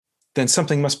then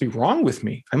something must be wrong with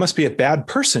me. I must be a bad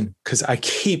person because I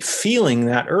keep feeling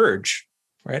that urge,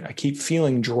 right? I keep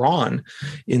feeling drawn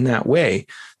in that way.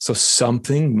 So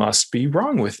something must be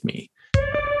wrong with me.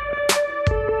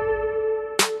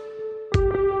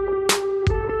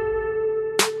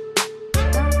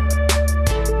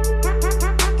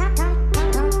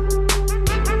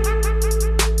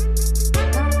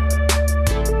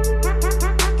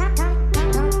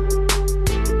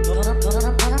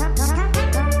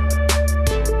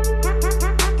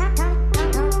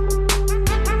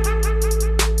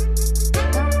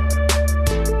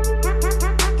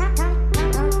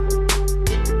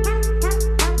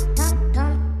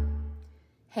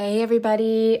 Hey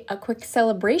everybody, a quick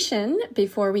celebration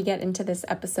before we get into this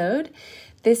episode.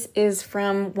 This is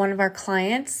from one of our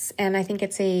clients, and I think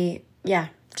it's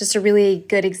just a really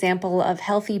good example of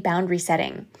healthy boundary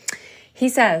setting. He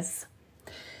says,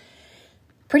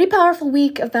 pretty powerful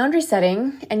week of boundary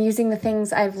setting and using the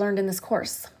things I've learned in this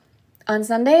course. On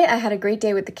Sunday, I had a great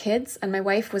day with the kids, and my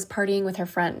wife was partying with her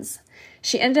friends.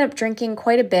 She ended up drinking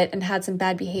quite a bit and had some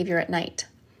bad behavior at night.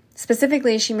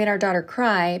 Specifically, she made our daughter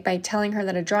cry by telling her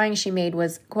that a drawing she made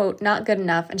was, quote, not good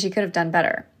enough and she could have done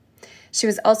better. She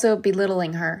was also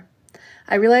belittling her.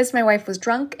 I realized my wife was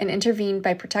drunk and intervened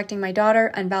by protecting my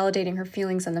daughter and validating her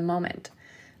feelings in the moment.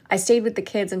 I stayed with the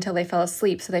kids until they fell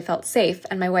asleep so they felt safe,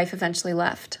 and my wife eventually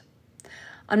left.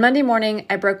 On Monday morning,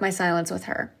 I broke my silence with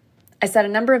her. I set a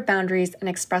number of boundaries and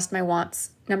expressed my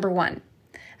wants. Number 1.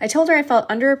 I told her I felt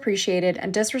underappreciated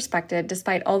and disrespected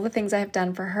despite all the things I have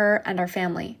done for her and our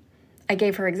family. I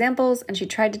gave her examples, and she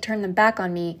tried to turn them back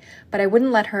on me, but I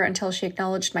wouldn't let her until she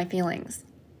acknowledged my feelings.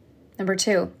 Number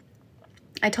 2,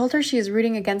 I told her she is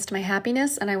rooting against my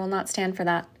happiness, and I will not stand for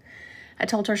that. I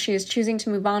told her she is choosing to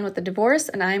move on with the divorce,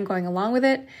 and I am going along with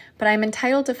it, but I am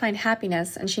entitled to find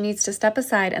happiness, and she needs to step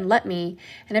aside and let me,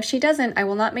 and if she doesn't, I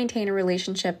will not maintain a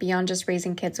relationship beyond just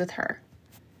raising kids with her.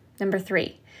 Number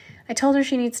 3, I told her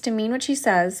she needs to mean what she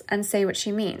says and say what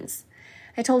she means.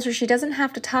 I told her she doesn't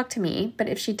have to talk to me, but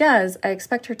if she does, I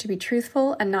expect her to be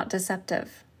truthful and not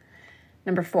deceptive.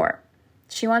 Number 4,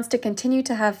 she wants to continue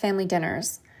to have family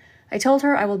dinners. I told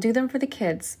her I will do them for the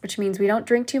kids, which means we don't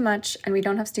drink too much and we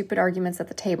don't have stupid arguments at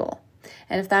the table.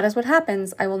 And if that is what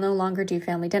happens, I will no longer do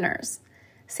family dinners.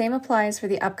 Same applies for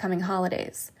the upcoming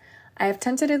holidays. I have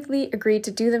tentatively agreed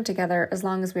to do them together as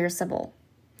long as we are civil.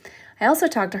 I also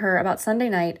talked to her about Sunday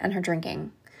night and her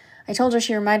drinking. I told her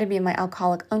she reminded me of my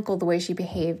alcoholic uncle the way she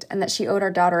behaved and that she owed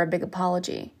our daughter a big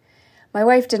apology. My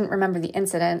wife didn't remember the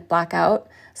incident, blackout,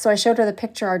 so I showed her the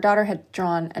picture our daughter had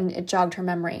drawn and it jogged her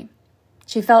memory.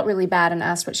 She felt really bad and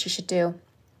asked what she should do.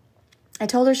 I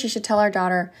told her she should tell our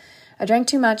daughter, I drank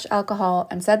too much alcohol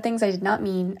and said things I did not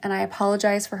mean, and I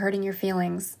apologize for hurting your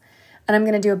feelings, and I'm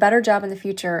going to do a better job in the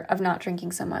future of not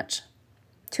drinking so much.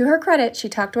 To her credit, she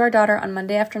talked to our daughter on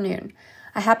Monday afternoon.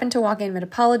 I happened to walk in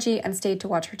mid-apology and stayed to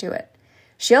watch her do it.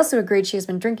 She also agreed she has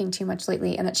been drinking too much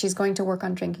lately and that she's going to work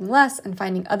on drinking less and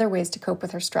finding other ways to cope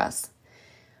with her stress.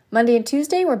 Monday and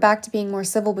Tuesday, we're back to being more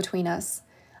civil between us.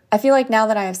 I feel like now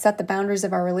that I have set the boundaries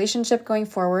of our relationship going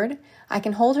forward, I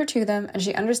can hold her to them and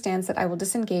she understands that I will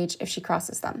disengage if she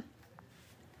crosses them.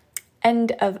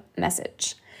 End of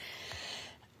message.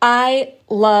 I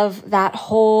love that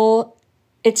whole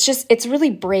It's really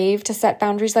brave to set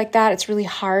boundaries like that. It's really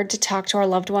hard to talk to our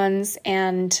loved ones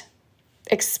and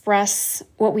express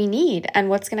what we need and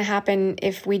what's going to happen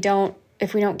if we don't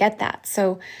get that.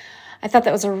 So I thought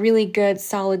that was a really good,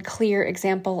 solid, clear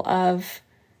example of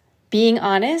being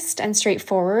honest and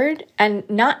straightforward and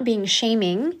not being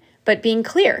shaming, but being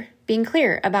clear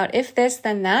about if this,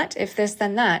 then that, if this,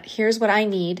 then that. Here's what I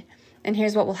need, and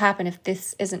here's what will happen if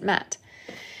this isn't met.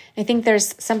 I think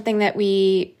there's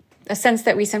a sense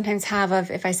that we sometimes have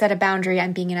of if I set a boundary,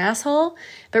 I'm being an asshole.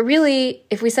 But really,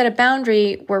 if we set a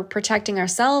boundary, we're protecting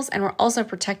ourselves and we're also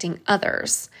protecting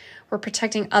others. We're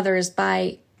protecting others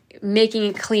by making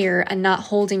it clear and not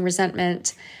holding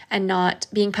resentment and not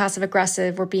being passive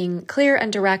aggressive. We're being clear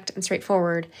and direct and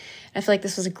straightforward. And I feel like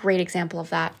this was a great example of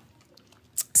that.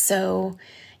 So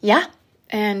yeah,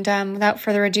 and without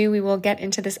further ado, we will get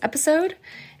into this episode.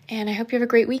 And I hope you have a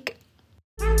great week.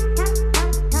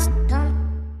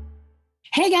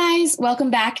 Hey guys, welcome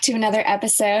back to another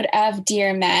episode of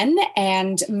Dear Men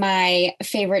and my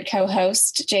favorite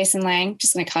co-host, Jason Lange.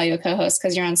 Just going to call you a co-host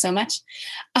because you're on so much.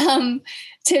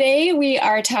 Today we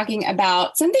are talking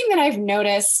about something that I've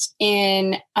noticed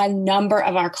in a number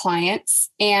of our clients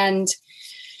and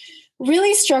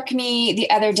really struck me the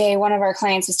other day. One of our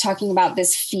clients was talking about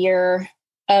this fear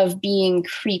of being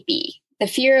creepy, the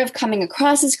fear of coming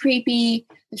across as creepy,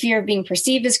 the fear of being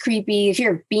perceived as creepy, the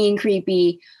fear of being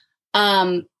creepy.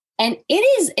 And And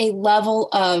it is a level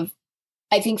of,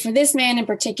 I think for this man in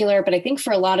particular, but I think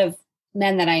for a lot of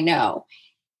men that I know,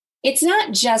 it's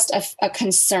not just a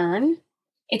concern.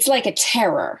 It's like a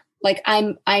terror. Like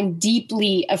I'm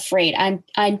deeply afraid.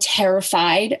 I'm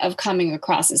terrified of coming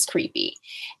across as creepy.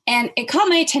 And it caught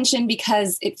my attention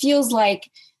because it feels like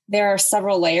there are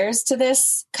several layers to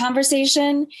this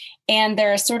conversation, and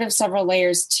there are sort of several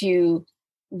layers to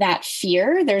that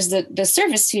fear. There's the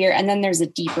surface fear, and then there's a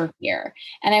deeper fear.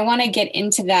 And I want to get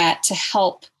into that to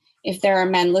help if there are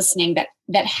men listening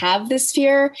that have this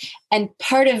fear. And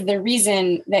part of the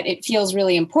reason that it feels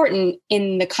really important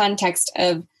in the context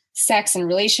of sex and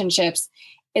relationships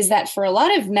is that for a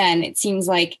lot of men, it seems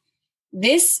like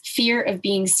this fear of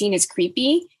being seen as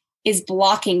creepy is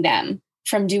blocking them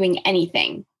from doing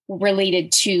anything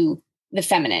related to the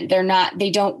feminine. They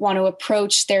don't want to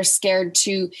approach, there's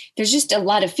just a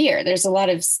lot of fear.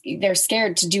 They're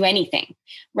scared to do anything,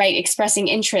 right? Expressing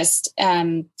interest,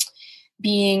 I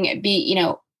don't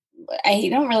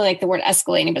really like the word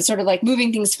escalating, but sort of like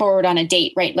moving things forward on a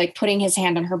date, right? Like putting his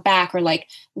hand on her back or like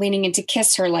leaning in to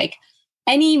kiss her, like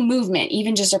any movement,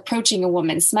 even just approaching a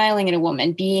woman, smiling at a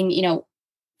woman, being,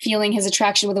 feeling his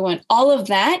attraction with a woman, all of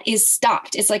that is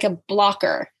stopped. It's like a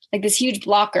blocker, like this huge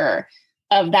blocker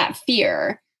of that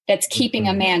fear that's keeping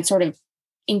a man sort of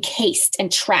encased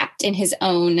and trapped in his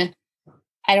own,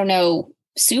 I don't know,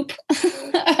 soup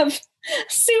of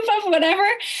whatever.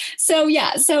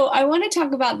 So I want to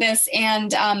talk about this,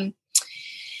 and I'm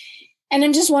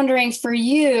just wondering for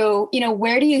you,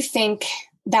 where do you think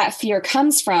that fear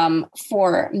comes from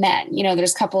for men?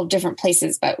 There's a couple of different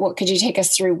places, but what could you take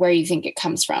us through where you think it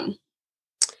comes from?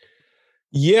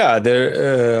 Yeah,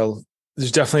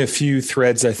 there's definitely a few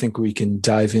threads I think we can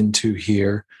dive into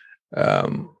here.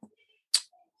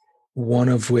 One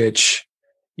of which,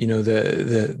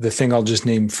 the thing I'll just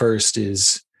name first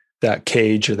is that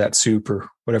cage or that soup or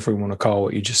whatever we want to call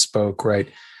what you just spoke, right?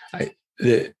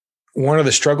 One of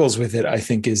the struggles with it, I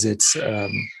think, is it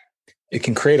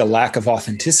can create a lack of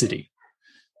authenticity,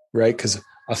 right? Because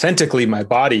authentically, my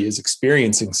body is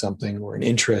experiencing something or an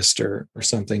interest or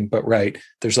something, but right,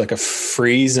 there's like a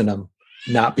freeze and I'm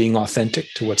not being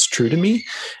authentic to what's true to me.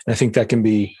 And I think that can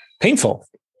be painful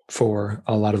for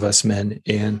a lot of us men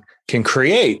and can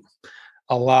create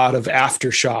a lot of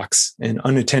aftershocks and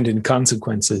unattended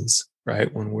consequences,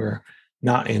 right? When we're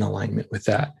not in alignment with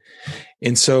that.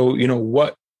 And so,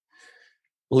 what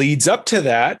leads up to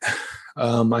that,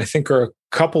 I think are a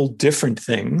couple different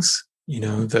things.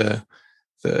 The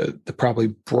probably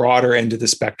broader end of the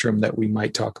spectrum that we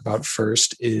might talk about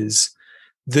first is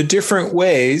the different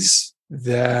ways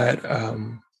that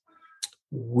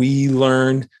we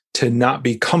learn to not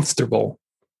be comfortable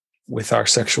with our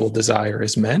sexual desire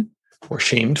as men or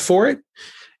shamed for it.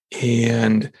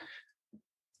 And,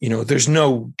 there's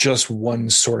no just one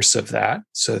source of that.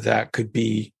 So that could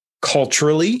be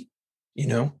culturally,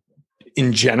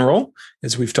 in general,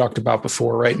 as we've talked about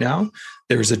before right now.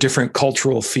 There's a different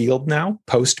cultural field now,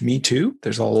 post Me Too.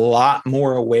 There's a lot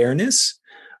more awareness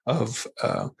of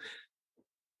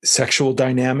sexual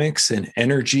dynamics and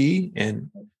energy and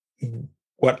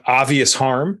what obvious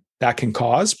harm that can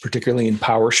cause, particularly in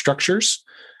power structures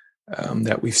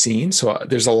that we've seen. So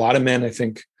there's a lot of men, I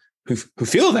think, who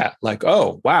feel that, like,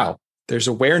 oh, wow, there's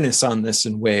awareness on this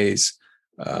in ways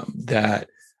that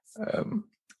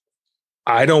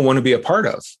I don't want to be a part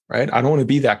of, right? I don't want to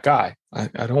be that guy. I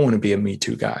don't want to be a Me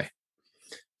Too guy.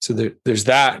 So there's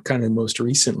that kind of most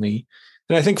recently.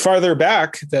 And I think farther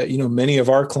back that, many of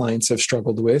our clients have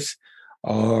struggled with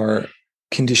are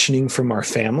conditioning from our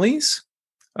families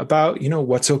about,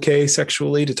 what's okay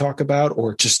sexually to talk about,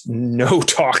 or just no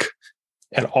talk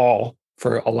at all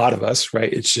for a lot of us,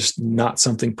 right? It's just not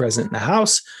something present in the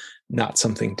house, not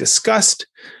something discussed.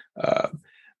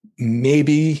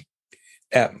 Maybe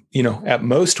at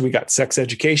most we got sex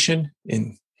education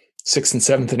in 6th and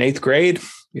 7th and 8th grade,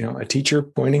 a teacher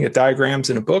pointing at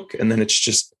diagrams in a book, and then it's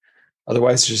just,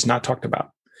 otherwise it's just not talked about.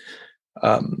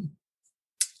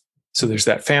 So there's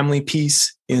that family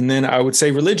piece. And then I would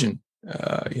say religion,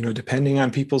 depending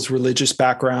on people's religious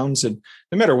backgrounds, and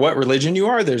no matter what religion you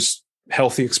are, there's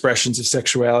healthy expressions of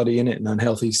sexuality in it and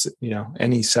unhealthy,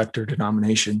 any sect or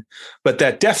denomination. But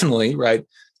that definitely, right,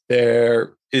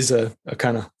 there is a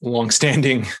kind of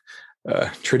longstanding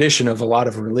tradition of a lot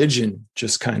of religion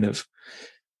just kind of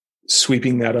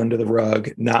sweeping that under the rug,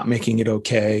 not making it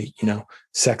okay.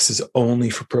 Sex is only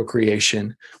for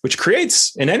procreation, which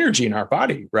creates an energy in our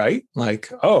body, right? Like,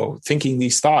 oh, thinking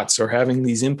these thoughts or having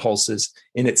these impulses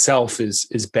in itself is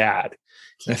bad.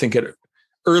 And I think at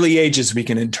early ages, we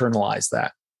can internalize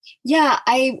that. Yeah,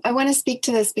 I want to speak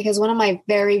to this because one of my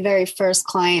very, very first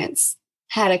clients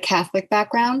had a Catholic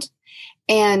background,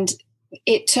 and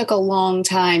it took a long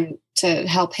time to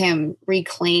help him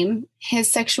reclaim his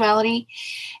sexuality.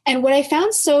 And what I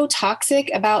found so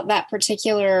toxic about that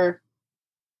particular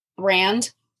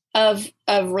brand of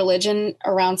religion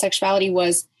around sexuality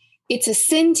was it's a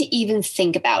sin to even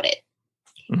think about it.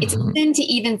 It's a sin to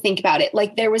even think about it.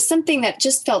 Like there was something that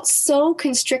just felt so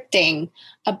constricting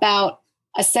about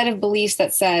a set of beliefs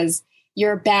that says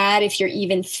you're bad if you're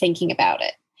even thinking about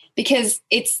it. Because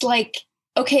it's like,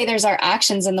 okay, there's our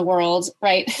actions in the world,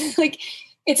 right? Like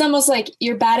it's almost like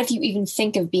you're bad if you even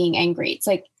think of being angry. It's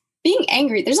like being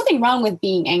angry. There's nothing wrong with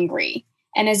being angry.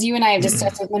 And as you and I have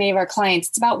discussed with many of our clients,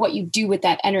 it's about what you do with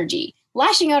that energy.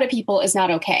 Lashing out at people is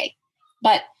not okay,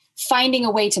 but finding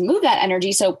a way to move that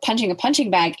energy. So punching a punching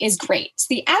bag is great. So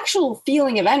the actual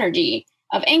feeling of energy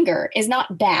of anger is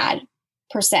not bad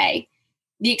per se.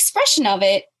 The expression of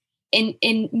it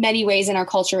in many ways in our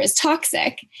culture is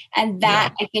toxic. And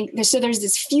that I think there's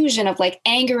this fusion of like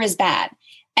anger is bad.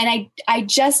 And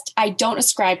I don't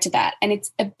ascribe to that. And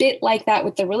it's a bit like that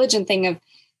with the religion thing of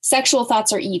sexual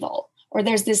thoughts are evil, or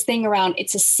there's this thing around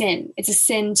it's a sin. It's a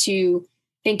sin to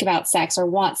think about sex or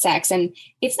want sex. And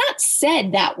it's not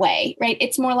said that way, right?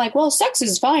 It's more like, well, sex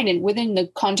is fine and within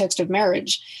the context of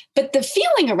marriage. But the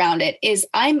feeling around it is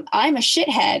I'm a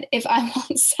shithead if I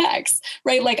want sex,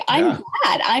 right? Like I'm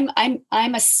bad.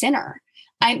 I'm a sinner.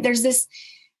 There's this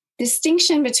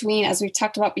distinction between, as we've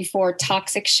talked about before,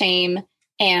 toxic shame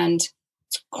and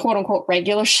quote unquote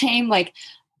regular shame. Like,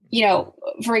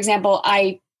 for example,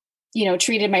 I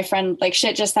treated my friend like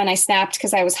shit just then. I snapped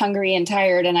because I was hungry and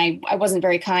tired and I wasn't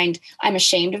very kind. I'm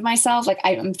ashamed of myself. Like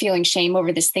I'm feeling shame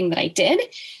over this thing that I did.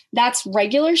 That's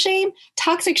regular shame.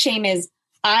 Toxic shame is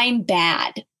I'm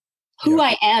bad. Who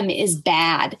I am is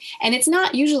bad. And it's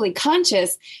not usually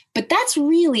conscious, but that's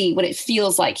really what it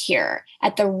feels like here.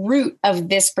 At the root of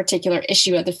this particular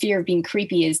issue of the fear of being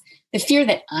creepy is the fear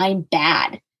that I'm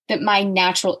bad, that my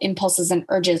natural impulses and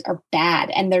urges are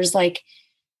bad. And there's like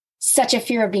such a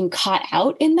fear of being caught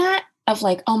out in that, of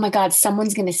like, oh my God,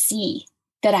 someone's going to see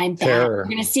that I'm bad. You're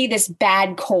going to see this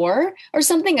bad core or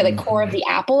something, or the core of the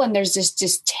apple. And there's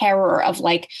this terror of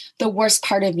like the worst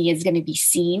part of me is going to be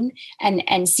seen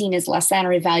and seen as less than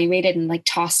or evaluated and like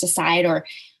tossed aside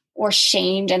or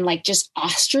shamed and like just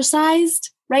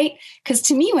ostracized. Right. Because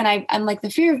to me, when I'm like the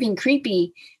fear of being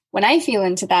creepy, when I feel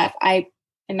into that, I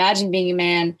imagine being a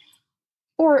man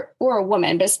or a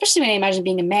woman, but especially when I imagine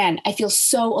being a man, I feel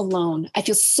so alone.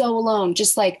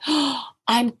 Just like, oh,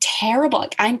 I'm terrible.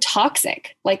 Like, I'm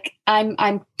toxic. Like I'm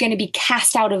going to be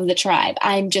cast out of the tribe.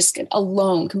 I'm just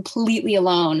alone, completely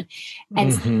alone,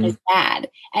 and it's bad.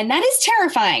 And that is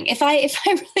terrifying. If I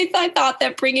really thought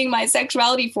that bringing my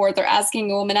sexuality forth or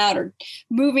asking a woman out or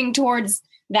moving towards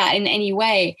that in any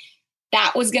way,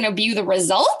 that was going to be the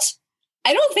result,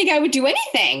 I don't think I would do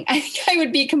anything. I think I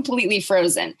would be completely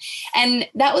frozen. And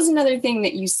that was another thing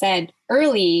that you said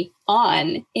early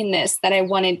on in this that I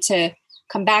wanted to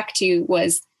come back to,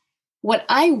 was what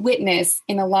I witness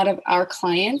in a lot of our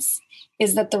clients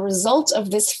is that the result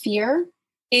of this fear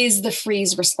is the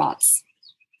freeze response.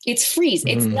 It's freeze.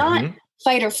 It's not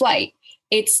fight or flight.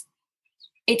 It's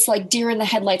like deer in the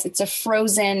headlights. It's a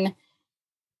frozen,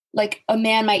 like a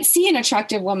man might see an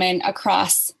attractive woman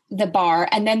across the bar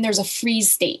and then there's a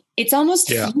freeze state. It's almost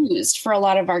fused for a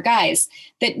lot of our guys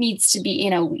that needs to be,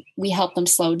 we help them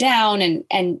slow down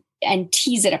and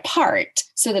tease it apart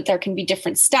so that there can be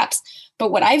different steps.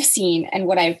 But what I've seen and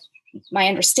my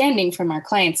understanding from our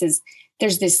clients is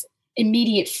there's this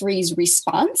immediate freeze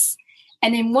response.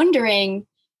 And I'm wondering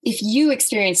if you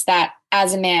experienced that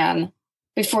as a man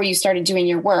before you started doing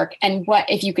your work, and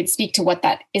if you could speak to what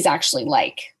that is actually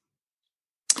like.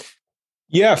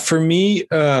 Yeah, for me,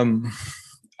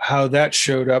 how that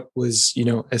showed up was,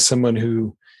 as someone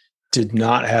who did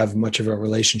not have much of a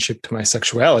relationship to my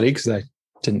sexuality, because I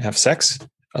didn't have sex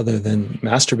other than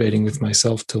masturbating with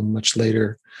myself till much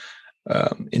later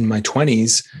in my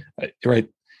 20s, right?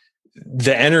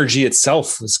 The energy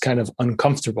itself was kind of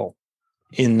uncomfortable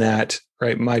in that,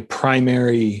 right? My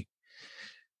primary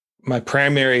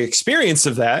experience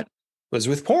of that was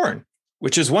with porn,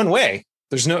 which is one way.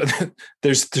 There's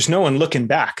no one looking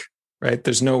back, right?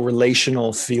 There's no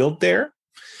relational field there.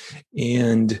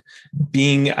 And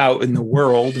being out in the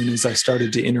world, and as I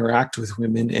started to interact with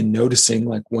women and noticing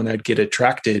like when I'd get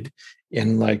attracted,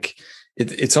 and like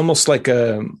it's almost like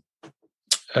it's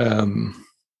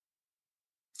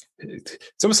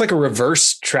almost like a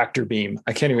reverse tractor beam.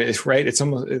 I can't even, right? It's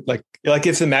almost like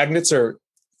if the magnets are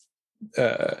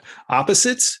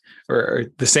opposites or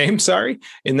the same, sorry,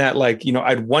 in that like,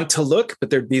 I'd want to look, but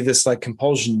there'd be this like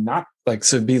compulsion not like,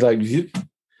 so it'd be like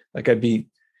I'd be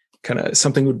kind of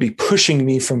something would be pushing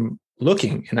me from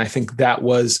looking. And I think that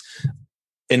was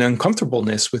an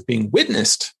uncomfortableness with being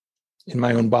witnessed in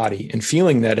my own body and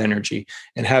feeling that energy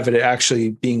and have it actually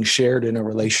being shared in a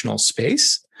relational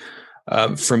space.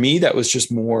 For me, that was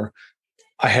just more,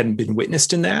 I hadn't been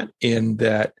witnessed in that. And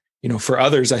that, for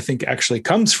others, I think actually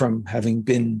comes from having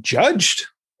been judged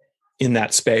in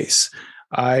that space.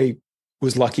 I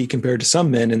was lucky compared to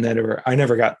some men in that I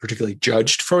never got particularly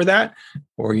judged for that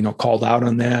or, called out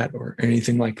on that or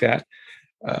anything like that.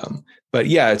 But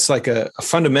yeah, it's like a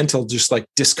fundamental, just like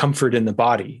discomfort in the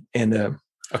body and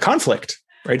a conflict,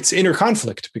 right? It's inner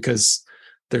conflict because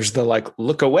there's the like,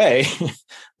 look away,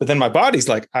 but then my body's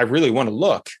like, I really want to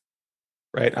look,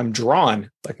 right? I'm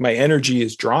drawn, like my energy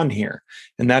is drawn here.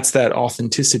 And that's that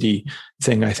authenticity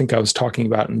thing I think I was talking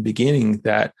about in the beginning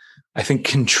that I think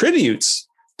contributes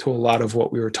to a lot of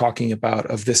what we were talking about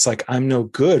of this, like, I'm no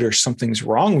good or something's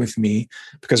wrong with me,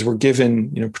 because we're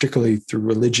given, particularly through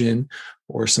religion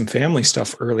or some family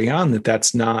stuff early on,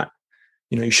 that's not,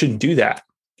 you shouldn't do that.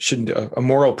 A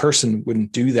moral person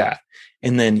wouldn't do that.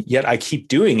 And then yet I keep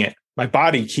doing it. My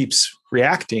body keeps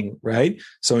reacting, right?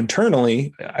 So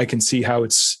internally, I can see how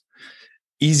it's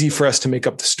easy for us to make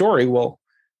up the story. Well,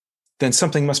 then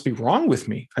something must be wrong with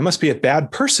me. I must be a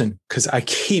bad person because I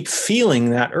keep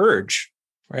feeling that urge,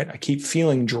 right? I keep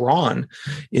feeling drawn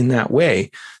in that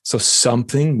way. So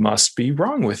something must be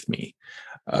wrong with me.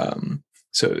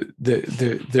 So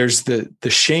there's the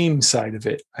shame side of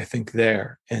it, I think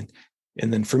there. And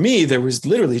then for me, there was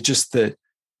literally just the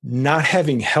not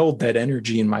having held that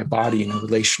energy in my body in a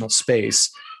relational space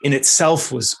in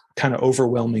itself was kind of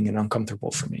overwhelming and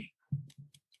uncomfortable for me.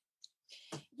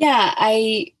 Yeah,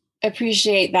 I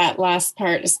appreciate that last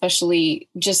part, especially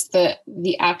just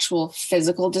the actual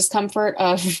physical discomfort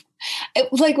of,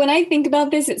 like, when I think about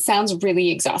this, it sounds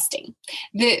really exhausting.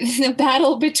 The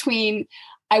battle between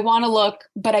I want to look,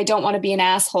 but I don't want to be an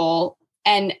asshole,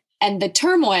 and the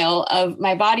turmoil of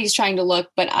my body's trying to look,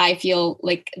 but I feel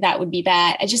like that would be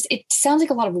bad. It sounds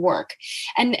like a lot of work.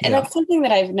 And that's something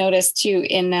that I've noticed too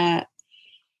in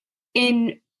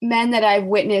men that I've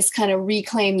witnessed kind of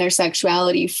reclaim their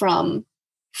sexuality from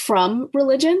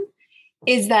religion,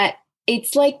 is that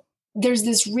it's like there's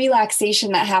this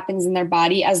relaxation that happens in their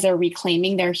body as they're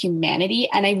reclaiming their humanity.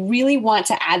 And I really want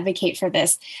to advocate for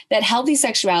this, that healthy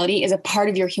sexuality is a part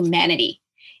of your humanity.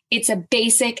 It's a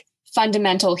basic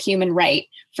fundamental human right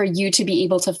for you to be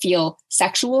able to feel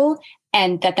sexual,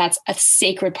 and that's a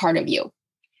sacred part of you.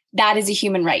 That is a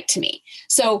human right to me.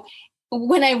 So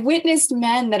when I witnessed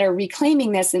men that are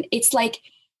reclaiming this, and it's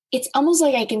almost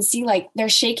like I can see like they're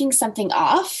shaking something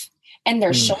off and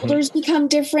their shoulders become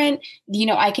different.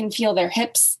 I can feel their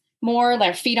hips more,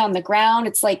 their feet on the ground.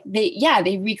 It's like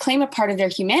they reclaim a part of their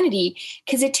humanity,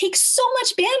 because it takes so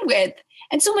much bandwidth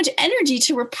and so much energy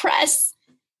to repress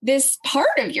this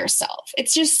part of yourself.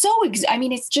 It's just so,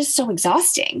 it's just so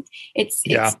exhausting. It's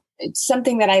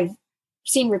something that I've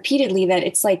seen repeatedly, that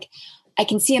it's like, I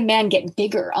can see a man get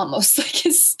bigger, almost like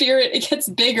his spirit, it gets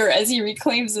bigger as he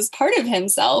reclaims this part of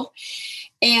himself.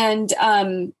 And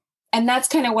that's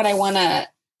kind of what I want to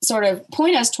sort of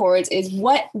point us towards, is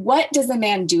what does the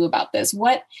man do about this?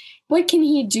 What can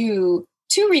he do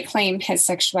to reclaim his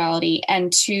sexuality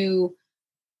and to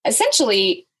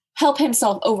essentially help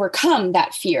himself overcome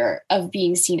that fear of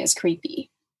being seen as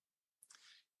creepy?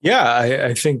 Yeah,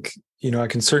 I think, I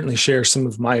can certainly share some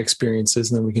of my experiences,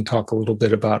 and then we can talk a little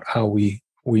bit about how we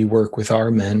work with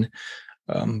our men.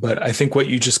 But I think what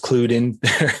you just clued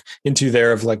into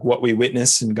there of like what we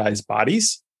witness in guys'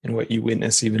 bodies and what you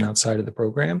witness even outside of the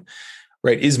program,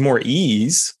 right, is more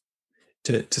ease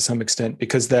to some extent,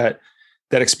 because that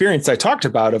experience I talked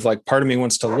about of like, part of me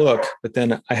wants to look, but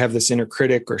then I have this inner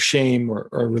critic or shame or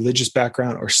religious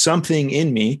background or something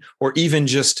in me, or even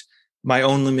just my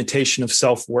own limitation of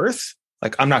self-worth.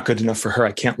 Like, I'm not good enough for her.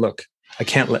 I can't look. I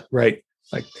can't right.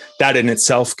 Like that in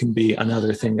itself can be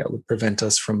another thing that would prevent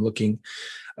us from looking.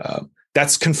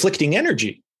 That's conflicting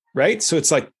energy, right? So it's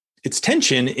like, it's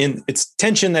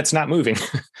tension that's not moving,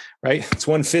 right? It's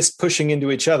one fist pushing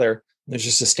into each other. There's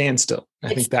just a standstill.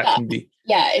 I think that can be,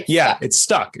 it's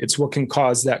stuck. It's what can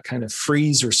cause that kind of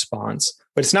freeze response,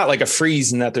 but it's not like a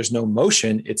freeze in that there's no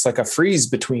motion. It's like a freeze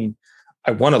between,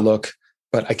 I want to look,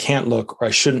 but I can't look, or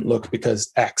I shouldn't look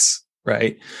because X,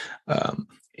 right?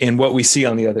 And what we see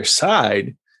on the other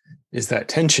side is that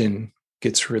tension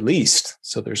gets released.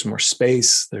 So there's more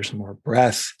space, there's more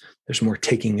breath, there's more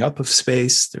taking up of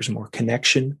space, there's more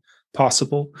connection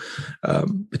possible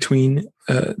between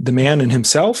the man and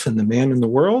himself, and the man and the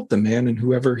world, the man and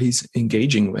whoever he's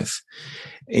engaging with.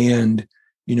 And,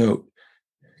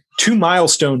 two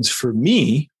milestones for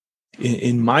me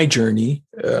in my journey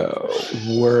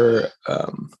were,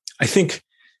 I think,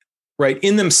 right,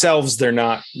 in themselves, they're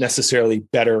not necessarily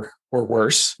better or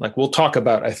worse. Like we'll talk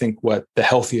about, I think, what the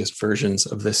healthiest versions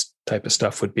of this type of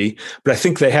stuff would be, but I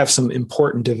think they have some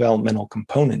important developmental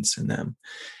components in them.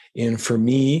 And for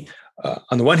me,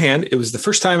 on the one hand, it was the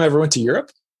first time I ever went to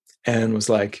Europe and was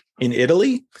like in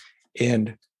Italy.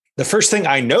 And the first thing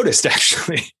I noticed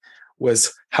actually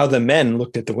was how the men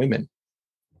looked at the women,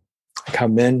 like how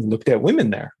men looked at women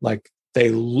there. Like they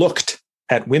looked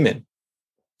at women,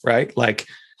 right? Like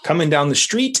coming down the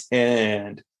street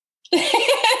and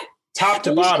top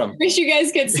to bottom. Wish you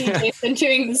guys could see Jason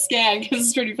doing the scan because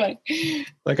it's pretty fun.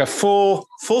 Like a full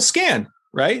scan,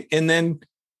 right? And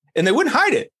they wouldn't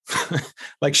hide it.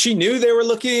 Like she knew they were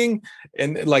looking,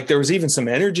 and like there was even some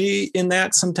energy in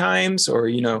that sometimes,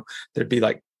 or there'd be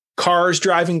like cars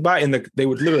driving by and they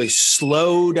would literally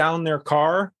slow down their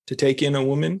car to take in a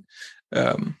woman.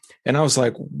 And I was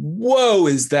like, whoa,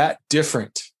 is that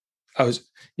different? I was,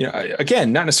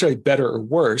 again, not necessarily better or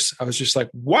worse. I was just like,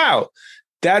 wow,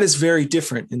 that is very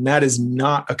different. And that is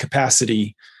not a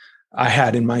capacity I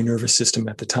had in my nervous system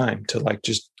at the time to like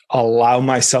just allow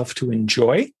myself to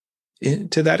enjoy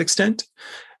it to that extent.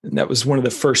 And that was one of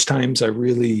the first times I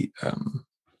really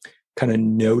kind of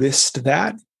noticed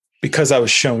that, because I was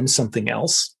shown something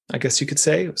else, I guess you could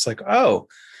say. It was like, oh,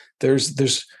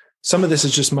 there's some of this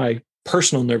is just my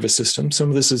personal nervous system. Some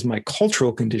of this is my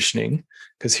cultural conditioning,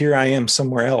 because here I am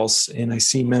somewhere else and I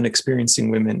see men experiencing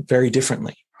women very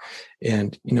differently.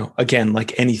 And, again,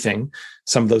 like anything,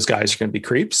 some of those guys are going to be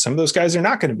creeps. Some of those guys are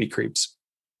not going to be creeps,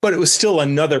 but it was still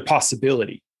another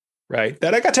possibility, right?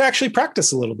 That I got to actually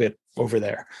practice a little bit over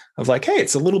there of like, hey,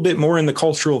 it's a little bit more in the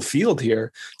cultural field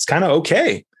here. It's kind of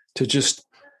okay to just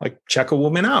like check a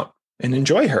woman out and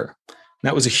enjoy her. And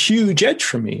that was a huge edge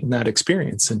for me in that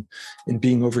experience and in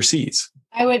being overseas.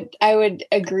 I would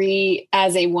agree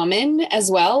as a woman as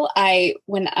well.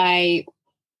 When I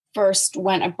first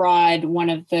went abroad, one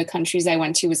of the countries I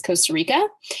went to was Costa Rica.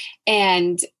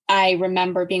 And I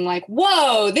remember being like,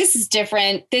 whoa, this is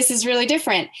different. This is really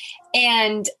different.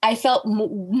 And I felt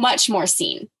much more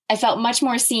seen. I felt much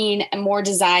more seen and more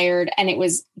desired. And it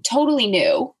was totally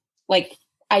new. Like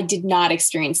I did not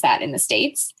experience that in the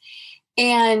States.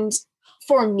 And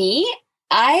for me,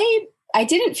 I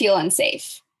didn't feel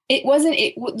unsafe. It wasn't,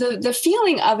 the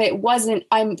feeling of it wasn't,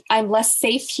 I'm less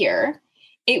safe here.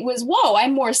 It was, whoa,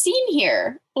 I'm more seen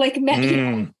here. Like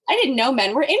men, I didn't know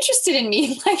men were interested in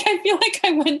me. Like, I feel like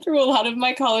I went through a lot of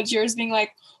my college years being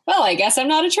like, well, I guess I'm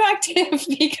not attractive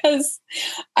because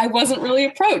I wasn't really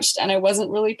approached and I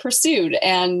wasn't really pursued.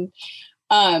 And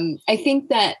I think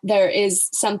that there is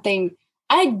something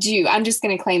I'm just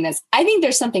going to claim this. I think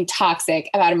there's something toxic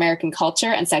about American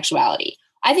culture and sexuality.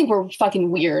 I think we're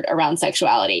fucking weird around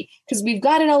sexuality because we've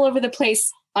got it all over the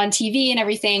place on TV and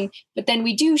everything, but then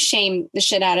we do shame the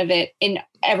shit out of it in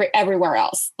everywhere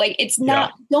else. Like it's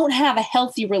not, don't have a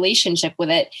healthy relationship with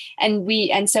it.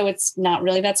 And so it's not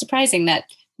really that surprising that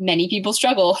many people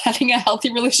struggle having a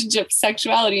healthy relationship with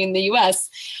sexuality in the US.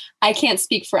 I can't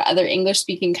speak for other English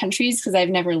speaking countries because I've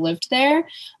never lived there,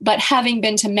 but having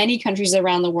been to many countries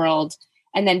around the world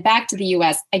and then back to the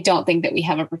US, I don't think that we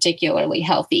have a particularly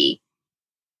healthy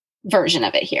version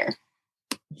of it here.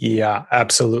 Yeah,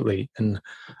 absolutely. And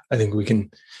I think we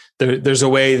can, there's a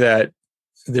way that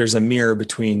there's a mirror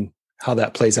between how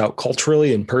that plays out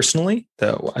culturally and personally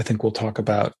that I think we'll talk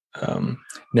about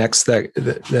next.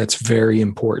 That's very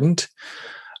important.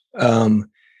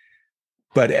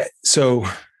 But so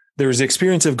there was the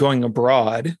experience of going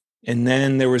abroad, and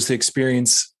then there was the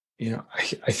experience,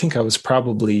 I think I was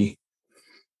probably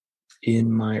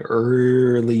in my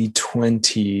early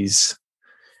 20s. It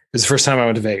was the first time I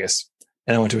went to Vegas.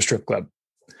 And I went to a strip club.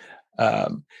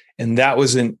 And that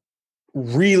was a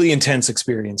really intense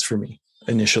experience for me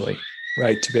initially,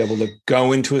 right? To be able to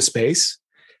go into a space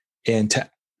and to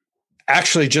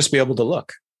actually just be able to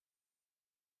look,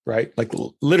 right? Like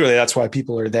literally that's why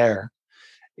people are there.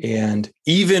 And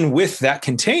even with that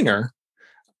container,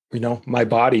 my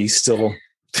body still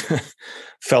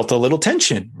felt a little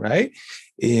tension, right?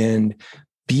 And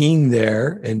being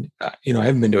there, and I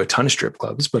haven't been to a ton of strip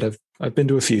clubs, but I've been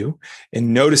to a few,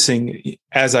 and noticing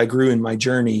as I grew in my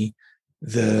journey,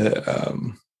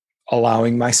 the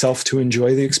allowing myself to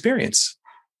enjoy the experience,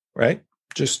 right?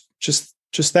 Just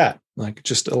that, like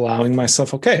just allowing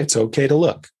myself. Okay, it's okay to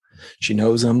look. She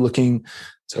knows I'm looking.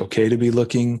 It's okay to be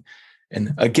looking.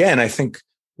 And again, I think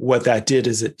what that did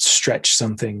is it stretched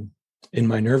something in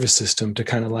my nervous system to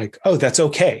kind of like, oh, that's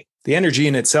okay. The energy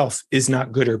in itself is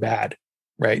not good or bad.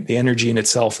 Right. The energy in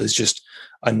itself is just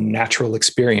a natural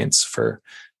experience for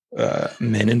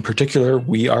men in particular,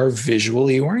 we are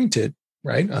visually oriented,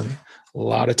 right? A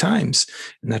lot of times.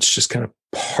 And that's just kind of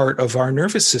part of our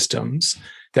nervous systems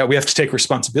that we have to take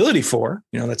responsibility for.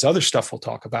 That's other stuff we'll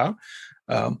talk about.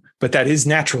 But that is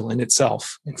natural in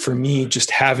itself. And for me,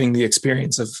 just having the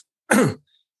experience of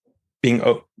being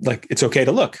like, it's okay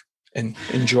to look and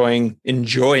enjoying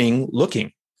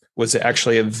looking was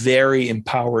actually a very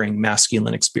empowering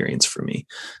masculine experience for me.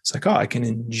 It's like, I can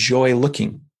enjoy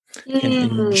looking, can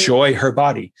enjoy her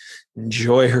body,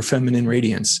 enjoy her feminine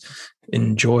radiance,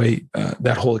 enjoy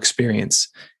that whole experience.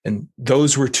 And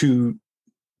those were two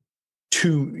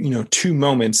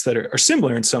moments that are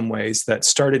similar in some ways that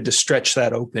started to stretch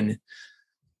that open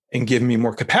and give me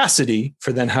more capacity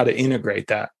for then how to integrate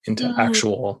that into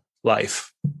actual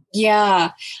life.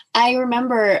 Yeah. I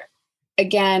remember,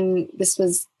 again, this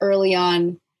was early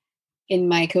on in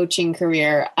my coaching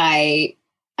career. I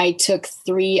took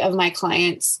 3 of my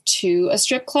clients to a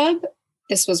strip club.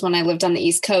 This was when I lived on the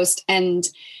East Coast. And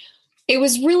it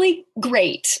was really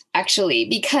great, actually,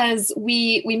 because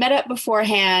we met up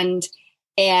beforehand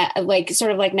and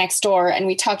sort of like next door. And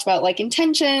we talked about like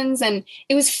intentions, and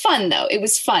it was fun though. It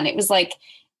was fun. It was like,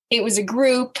 it was a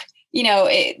group,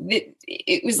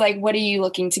 it was like, what are you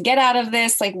looking to get out of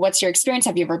this? Like, what's your experience?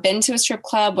 Have you ever been to a strip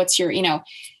club? What's your,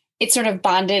 it sort of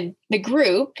bonded the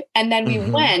group. And then we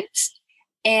went,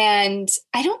 and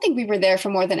I don't think we were there for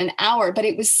more than an hour, but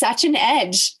it was such an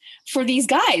edge for these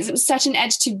guys. It was such an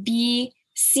edge to be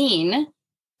seen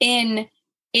in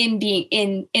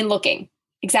looking.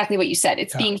 Exactly what you said.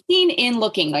 It's being seen in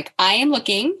looking. Like, I am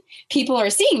looking, people are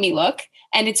seeing me look,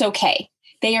 and it's okay.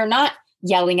 They are not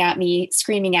yelling at me,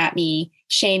 screaming at me,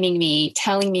 shaming me,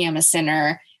 telling me I'm a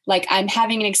sinner. Like, I'm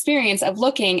having an experience of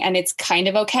looking, and it's kind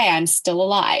of okay. I'm still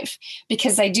alive,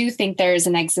 because I do think there is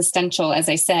an existential, as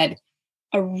I said,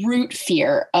 a root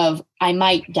fear of I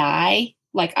might die.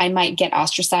 Like, I might get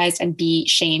ostracized and be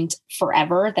shamed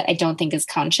forever, that I don't think is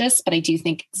conscious, but I do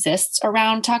think exists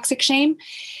around toxic shame.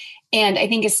 And I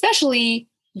think especially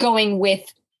going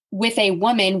with a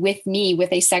woman, with me,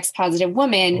 with a sex positive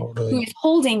woman who is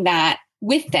holding that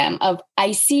with them of,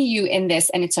 I see you in this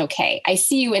and it's okay. I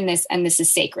see you in this and this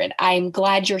is sacred. I'm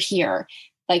glad you're here.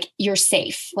 Like, you're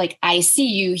safe. Like, I see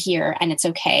you here and it's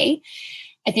okay,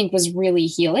 I think was really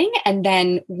healing. And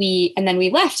then we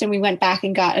left and we went back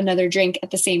and got another drink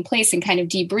at the same place and kind of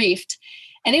debriefed.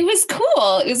 And it was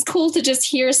cool. It was cool to just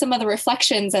hear some of the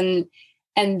reflections and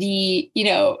the,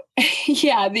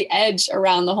 the edge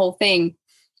around the whole thing.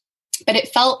 But it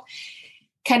felt,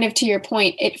 kind of to your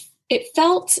point, it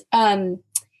felt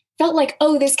like,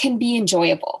 oh, this can be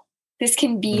enjoyable. This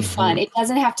can be fun. It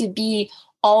doesn't have to be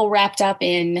all wrapped up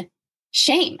in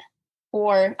shame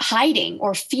or hiding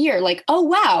or fear. Like, oh,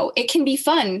 wow, it can be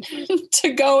fun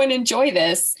to go and enjoy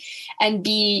this and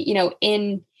be,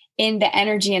 in the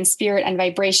energy and spirit and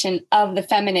vibration of the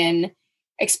feminine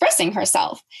expressing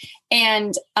herself.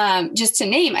 And just to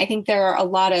name, I think there are a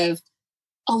lot of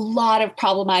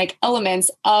problematic elements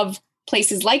of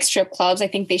places like strip clubs. I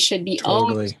think they should be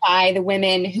owned by the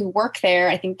women who work there.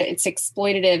 I think that it's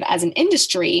exploitative as an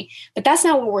industry, but that's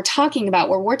not what we're talking about.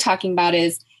 What we're talking about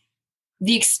is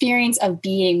the experience of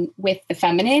being with the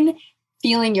feminine,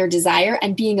 feeling your desire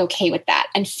and being okay with that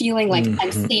and feeling like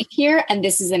I'm safe here and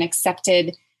this is an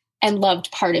accepted and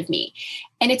loved part of me.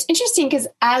 And it's interesting because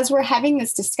as we're having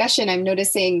this discussion, I'm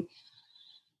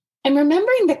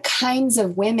remembering the kinds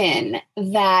of women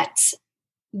that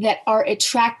are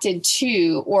attracted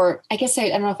to, or I guess I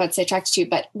don't know if I'd say attracted to,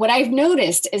 but what I've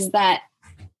noticed is that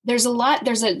there's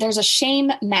a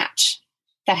shame match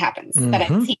that happens that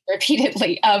I've seen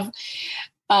repeatedly of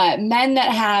men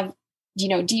that have,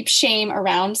 deep shame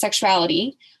around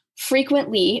sexuality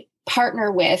frequently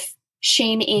partner with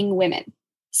shaming women.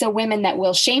 So women that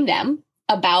will shame them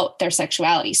about their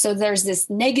sexuality. So there's this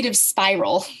negative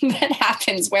spiral that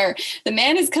happens where the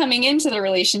man is coming into the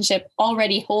relationship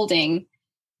already holding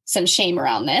some shame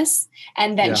around this.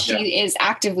 And then she is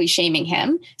actively shaming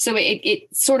him. So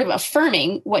it's sort of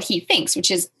affirming what he thinks,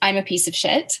 which is, I'm a piece of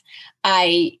shit.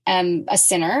 I am a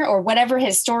sinner, or whatever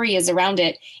his story is around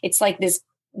it. It's like this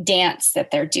dance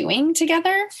that they're doing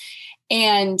together.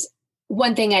 And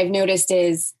one thing I've noticed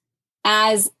is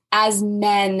as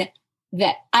men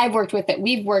that I've worked with, that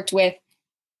we've worked with,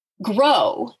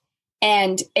 grow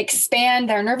and expand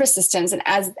their nervous systems. And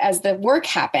as the work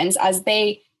happens, as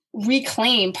they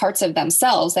reclaim parts of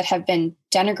themselves that have been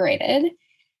denigrated,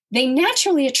 they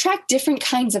naturally attract different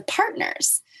kinds of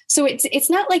partners. So it's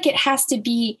not like it has to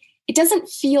be, it doesn't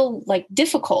feel like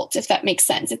difficult, if that makes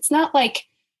sense. It's not like,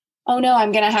 oh no,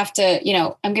 I'm going to have to,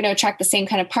 I'm going to attract the same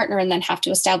kind of partner and then have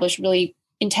to establish really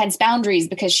intense boundaries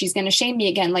because she's going to shame me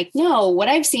again. Like, no, what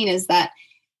I've seen is that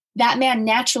man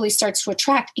naturally starts to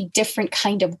attract a different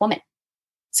kind of woman.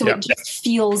 So it just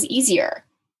feels easier.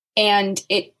 And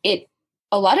it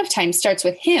a lot of times starts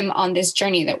with him on this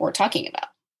journey that we're talking about.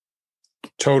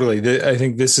 Totally. I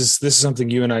think this is something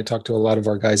you and I talk to a lot of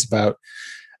our guys about,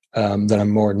 that I'm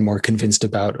more and more convinced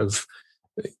about, of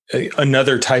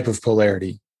another type of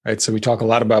polarity, right? So we talk a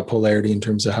lot about polarity in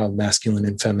terms of how masculine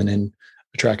and feminine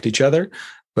attract each other,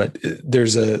 but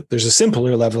there's a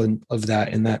simpler level of that,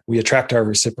 in that we attract our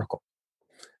reciprocal,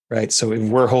 right? So if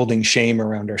we're holding shame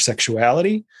around our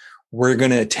sexuality, we're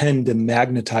going to tend to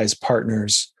magnetize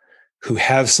partners who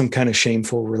have some kind of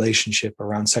shameful relationship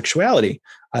around sexuality.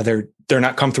 Either they're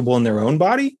not comfortable in their own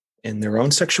body, in their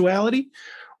own sexuality,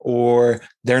 or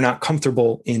they're not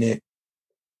comfortable in it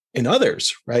in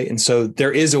others, right? And so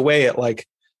there is a way it like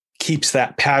keeps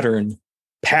that patterning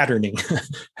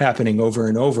happening over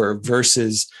and over,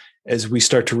 versus as we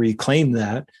start to reclaim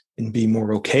that and be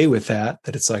more okay with that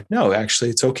it's like, no, actually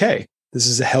it's okay. This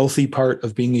is a healthy part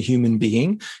of being a human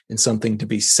being and something to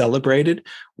be celebrated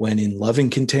when in loving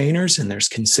containers, and there's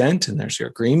consent and there's your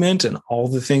agreement and all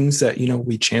the things that,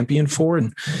 we champion for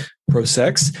and pro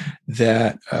sex,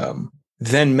 that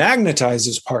then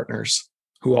magnetizes partners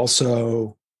who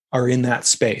also are in that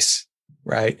space,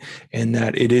 right? And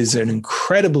that it is an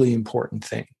incredibly important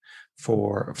thing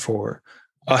for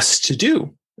us to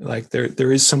do. Like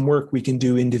there is some work we can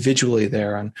do individually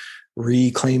there on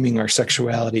reclaiming our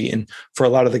sexuality. And for a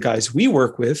lot of the guys we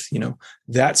work with,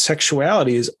 that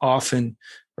sexuality is often,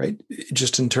 right,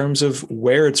 just in terms of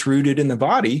where it's rooted in the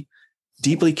body,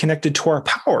 deeply connected to our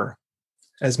power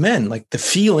as men, like the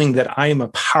feeling that I am a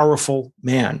powerful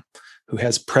man who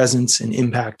has presence and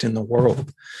impact in the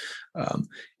world.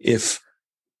 If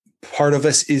part of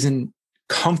us isn't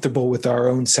comfortable with our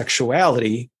own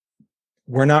sexuality,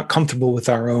 we're not comfortable with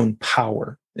our own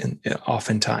power, and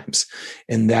oftentimes,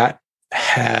 and that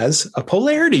has a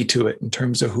polarity to it in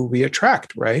terms of who we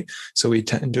attract, right? So we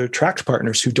tend to attract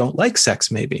partners who don't like sex,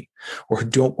 maybe, or who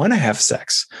don't want to have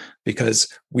sex because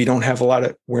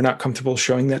we're not comfortable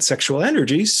showing that sexual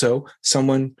energy. So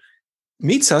someone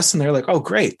meets us and they're like, oh,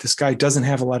 great, this guy doesn't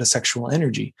have a lot of sexual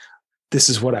energy. This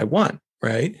is what I want,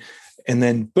 right? And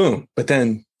then boom, but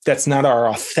then that's not our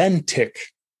authentic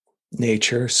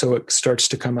nature. So it starts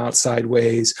to come out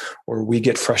sideways, or we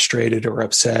get frustrated or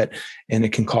upset, and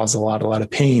it can cause a lot of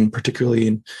pain, particularly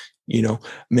in,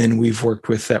 men we've worked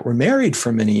with that were married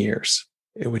for many years,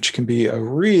 which can be a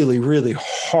really, really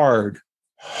hard,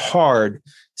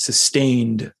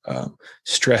 sustained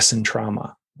stress and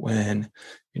trauma when,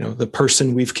 the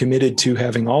person we've committed to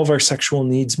having all of our sexual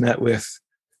needs met with,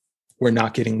 we're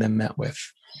not getting them met with.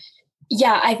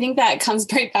 Yeah, I think that comes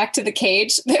right back to the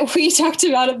cage that we talked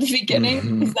about at the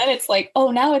beginning. Because then it's like,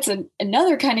 oh, now it's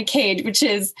another kind of cage, which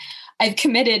is I've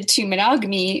committed to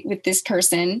monogamy with this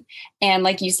person. And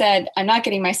like you said, I'm not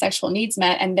getting my sexual needs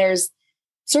met. And there's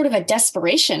sort of a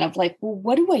desperation of like, well,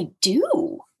 what do I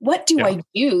do? What do I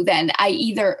do then?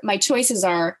 My choices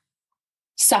are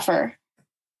suffer,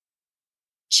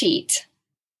 cheat,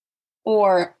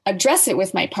 or address it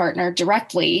with my partner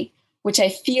directly, which I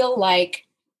feel like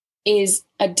is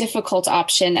a difficult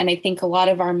option. And I think a lot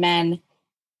of our men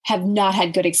have not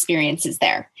had good experiences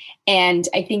there. And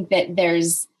I think that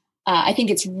I think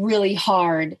it's really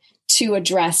hard to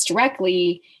address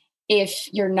directly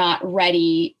if you're not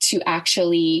ready to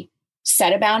actually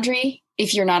set a boundary,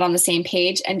 if you're not on the same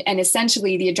page. And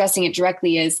essentially the addressing it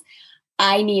directly is,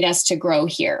 I need us to grow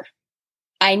here.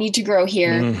 I need to grow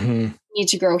here. You need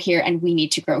to grow here, and we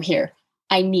need to grow here.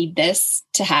 I need this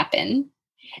to happen.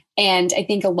 And I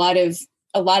think a lot of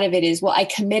it is, well, I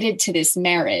committed to this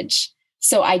marriage,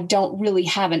 so I don't really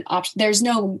have an option. There's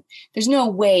no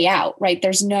way out, right?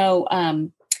 There's no,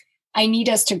 I need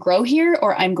us to grow here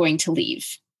or I'm going to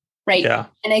leave. Right. Yeah.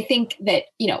 And I think that,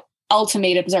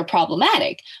 ultimatums are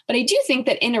problematic, but I do think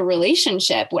that in a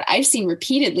relationship, what I've seen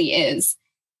repeatedly is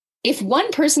if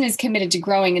one person is committed to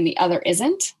growing and the other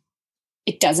isn't,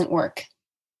 it doesn't work.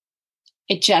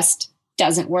 It just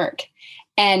doesn't work.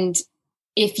 And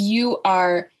if you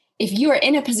are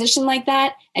in a position like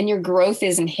that and your growth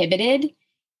is inhibited,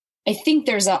 I think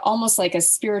there's almost like a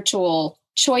spiritual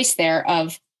choice there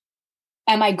of,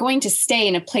 am I going to stay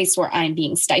in a place where I'm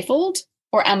being stifled,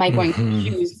 or am I going to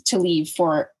choose to leave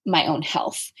for my own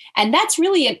health? And that's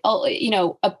really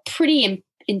a pretty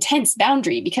intense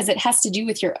boundary, because it has to do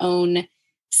with your own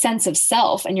sense of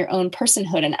self and your own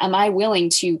personhood. And am I willing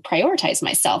to prioritize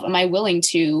myself? Am I willing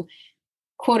to,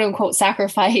 quote unquote,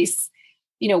 sacrifice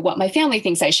what my family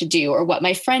thinks I should do, or what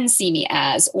my friends see me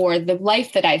as, or the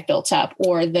life that I've built up,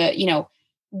 or the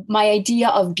my idea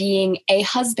of being a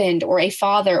husband or a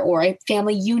father or a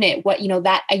family unit,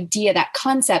 that idea, that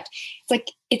concept,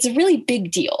 it's a really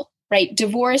big deal, right?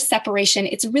 Divorce, separation,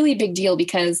 it's a really big deal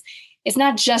because it's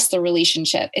not just the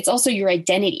relationship. It's also your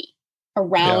identity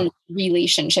around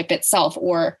relationship itself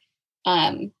or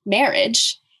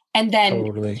marriage. And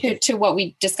then to what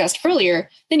we discussed earlier,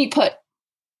 then you put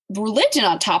religion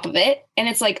on top of it. And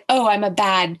it's like, oh, I'm a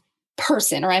bad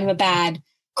person, or I'm a bad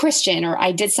Christian, or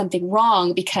I did something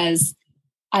wrong because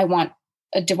I want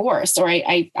a divorce, or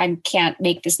I can't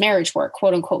make this marriage work,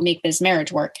 quote unquote, make this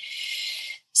marriage work.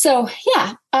 So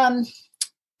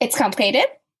it's complicated,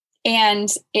 and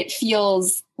it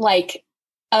feels like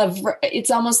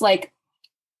it's almost like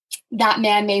that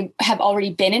man may have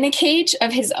already been in a cage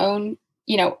of his own,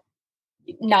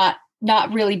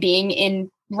 not really being in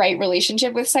right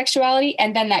relationship with sexuality.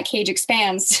 And then that cage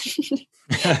expands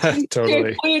Totally. to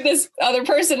include this other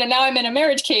person. And now I'm in a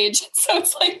marriage cage. So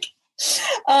it's like,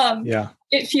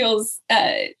 it feels,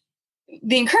 the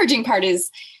encouraging part is,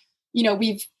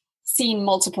 we've seen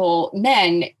multiple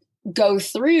men go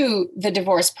through the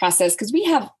divorce process, because we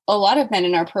have a lot of men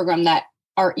in our program that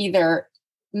are either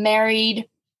married,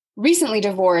 recently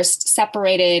divorced,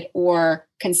 separated, or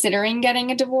considering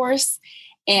getting a divorce.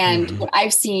 And what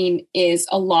I've seen is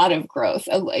a lot of growth.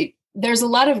 There's a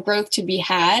lot of growth to be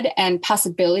had and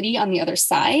possibility on the other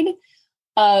side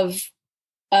of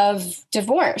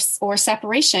divorce or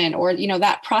separation, or,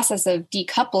 that process of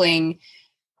decoupling.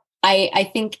 I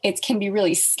think it can be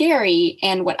really scary.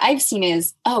 And what I've seen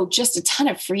is, just a ton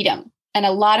of freedom and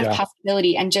a lot of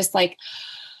possibility, and just like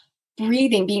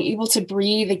breathing, being able to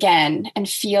breathe again and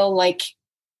feel like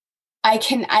I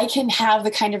can have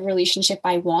the kind of relationship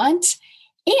I want,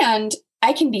 and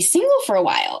I can be single for a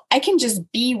while. I can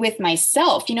just be with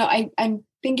myself. I'm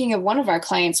thinking of one of our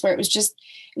clients where it was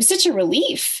such a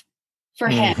relief for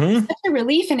him, such a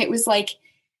relief. And it was like,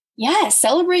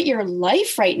 celebrate your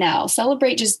life right now.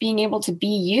 Celebrate just being able to be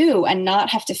you and not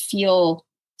have to feel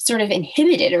sort of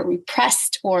inhibited or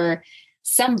repressed or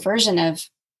some version of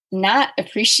not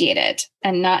appreciated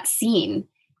and not seen.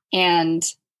 And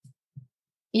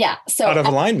so out of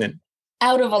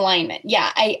alignment.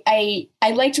 Yeah. I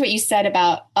liked what you said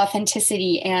about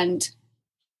authenticity and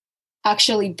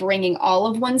actually bringing all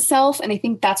of oneself. And I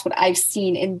think that's what I've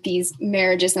seen in these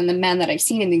marriages, and the men that I've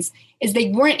seen in these is they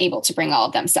weren't able to bring all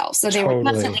of themselves. So they were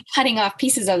constantly cutting off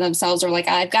pieces of themselves, or like,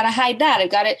 I've got to hide that. I've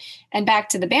got it. And back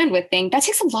to the bandwidth thing, that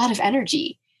takes a lot of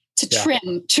energy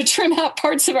to trim out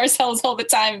parts of ourselves all the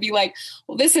time and be like,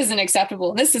 well, this isn't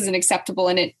acceptable. This isn't acceptable.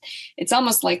 And it's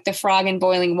almost like the frog in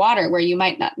boiling water, where you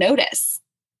might not notice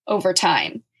over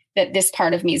time that this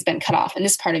part of me has been cut off, and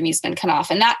this part of me has been cut off,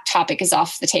 and that topic is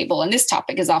off the table, and this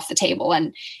topic is off the table.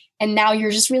 And now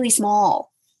you're just really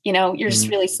small, you're just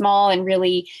really small and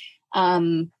really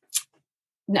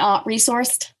not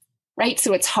resourced. Right.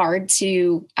 So it's hard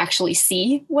to actually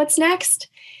see what's next.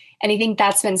 And I think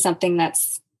that's been something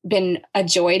that's been a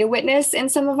joy to witness in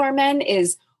some of our men,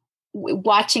 is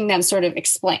watching them sort of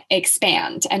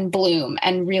expand and bloom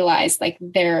and realize like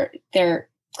they're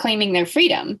claiming their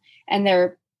freedom, and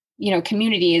their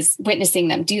community is witnessing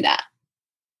them do that.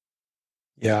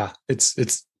 Yeah.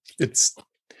 It's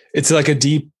like a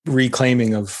deep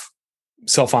reclaiming of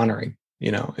self-honoring.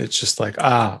 It's just like,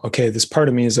 okay, this part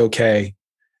of me is okay,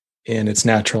 and it's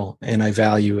natural, and I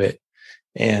value it,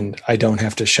 and I don't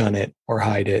have to shun it or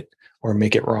hide it or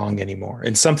make it wrong anymore.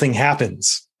 And something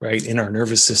happens, right, in our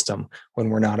nervous system when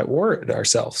we're not at war with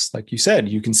ourselves. Like you said,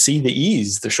 you can see the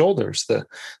ease, the shoulders, the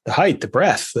height, the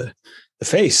breath, the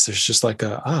face. There's just like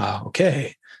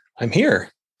okay, I'm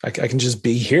here. I can just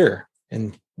be here,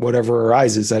 and whatever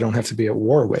arises, I don't have to be at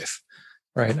war with,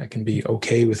 right? I can be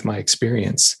okay with my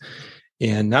experience.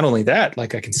 And not only that,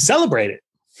 like I can celebrate it,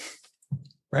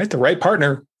 right? The right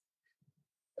partner,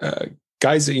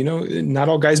 guys, not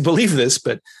all guys believe this,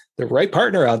 but the right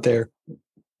partner out there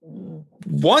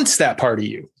wants that part of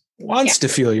you, wants to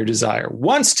feel your desire,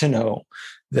 wants to know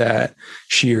that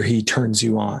she or he turns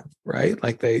you on, right?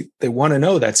 Like they want to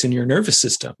know that's in your nervous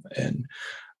system. And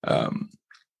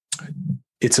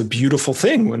it's a beautiful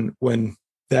thing when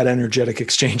that energetic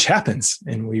exchange happens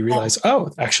and we realize,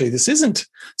 actually, this isn't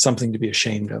something to be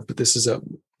ashamed of, but this is an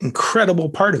incredible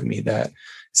part of me that,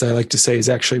 as I like to say, is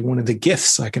actually one of the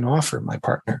gifts I can offer my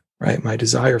partner, right? My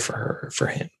desire for her, for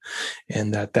him.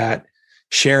 And that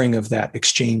sharing of that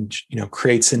exchange,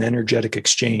 creates an energetic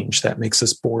exchange that makes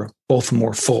us both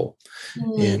more full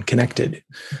and connected.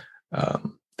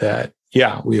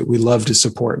 We love to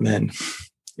support men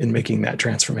in making that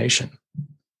transformation.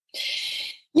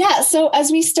 Yeah. So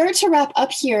as we start to wrap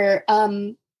up here,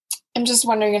 I'm just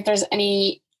wondering if there's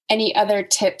any other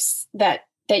tips that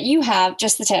that you have,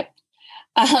 just the tip,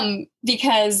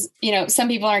 because, some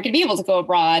people aren't going to be able to go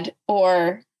abroad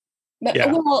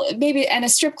well, maybe, and a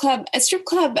strip club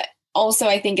also,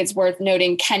 I think it's worth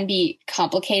noting, can be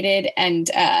complicated and,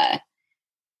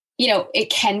 it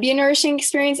can be a nourishing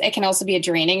experience. It can also be a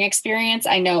draining experience.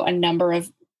 I know a number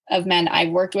of men I've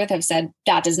worked with have said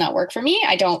that does not work for me.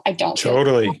 I don't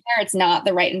totally feel there. It's not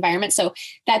the right environment. So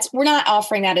we're not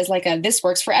offering that as like this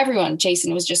works for everyone.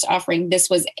 Jason was just offering, this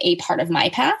was a part of my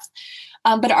path.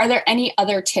 But are there any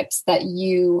other tips that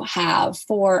you have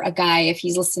for a guy if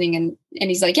he's listening and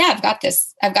he's like, yeah, I've got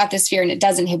this fear and it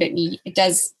does inhibit me. It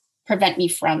does prevent me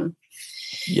from.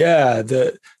 Yeah.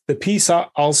 The piece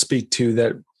I'll speak to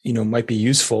that, might be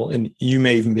useful, and you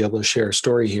may even be able to share a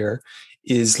story here,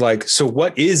 is like, so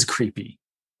what is creepy?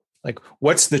 Like,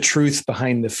 what's the truth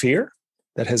behind the fear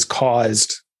that has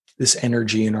caused this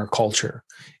energy in our culture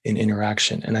in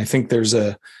interaction? And I think there's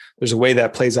a way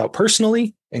that plays out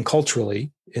personally and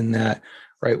culturally in that,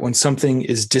 right? When something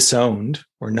is disowned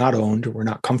or not owned, or we're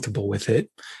not comfortable with it,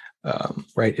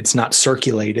 right? It's not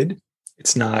circulated.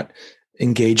 It's not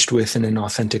engaged with in an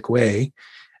authentic way.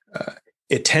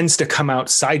 It tends to come out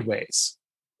sideways,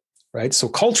 right? So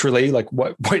culturally, like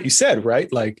what you said, right?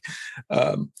 Like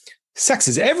sex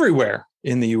is everywhere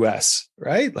in the US,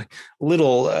 right? Like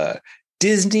little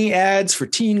Disney ads for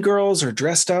teen girls are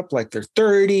dressed up like they're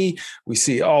 30. We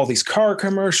see all these car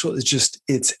commercials.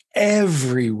 It's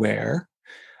everywhere.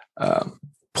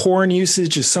 Porn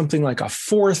usage is something like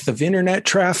 1/4 of internet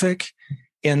traffic.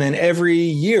 And then every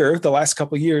year, the last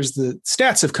couple of years, the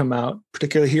stats have come out,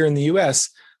 particularly here in the US,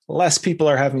 less people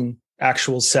are having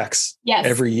actual sex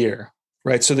every year,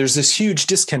 right? So there's this huge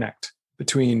disconnect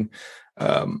between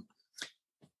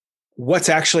what's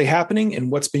actually happening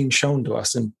and what's being shown to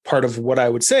us. And part of what I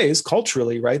would say is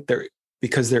culturally, right,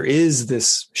 because there is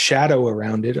this shadow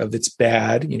around it of it's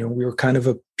bad. We were kind of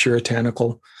a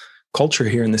puritanical culture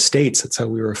here in the States. That's how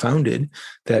we were founded,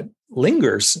 that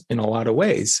lingers in a lot of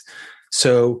ways.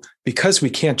 So because we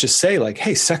can't just say like,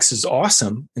 hey, sex is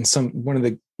awesome, and one of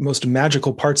the most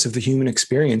magical parts of the human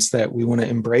experience that we want to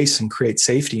embrace and create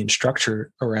safety and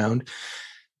structure around,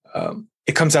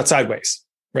 it comes out sideways,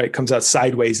 right? It comes out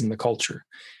sideways in the culture.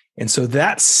 And so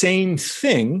that same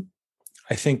thing,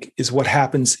 I think, is what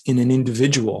happens in an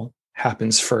individual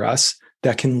happens for us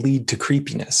that can lead to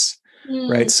creepiness,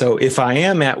 right? So if I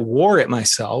am at war at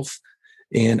myself,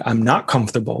 and I'm not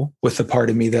comfortable with the part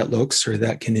of me that looks or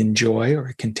that can enjoy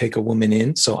or can take a woman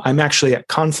in. So I'm actually at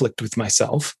conflict with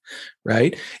myself,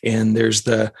 right? And there's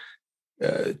the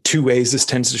two ways this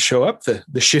tends to show up,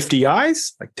 the shifty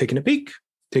eyes, like taking a peek,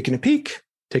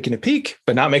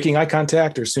 but not making eye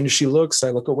contact. Or as soon as she looks, I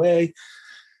look away.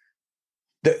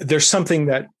 There's something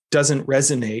that doesn't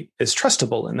resonate as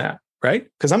trustable in that, right?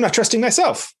 Because I'm not trusting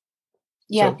myself.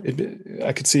 Yeah. So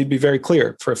I could see it'd be very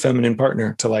clear for a feminine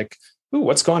partner to like, ooh,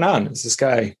 what's going on? Is this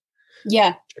guy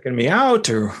checking me out?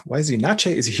 Or why is he not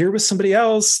checking? Is he here with somebody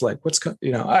else? Like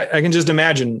I can just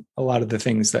imagine a lot of the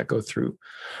things that go through.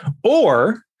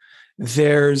 Or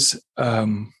there's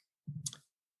the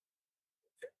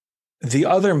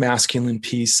other masculine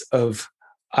piece of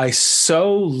I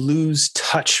so lose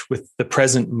touch with the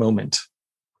present moment.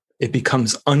 It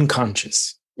becomes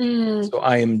unconscious. So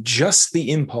I am just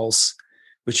the impulse,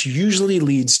 which usually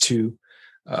leads to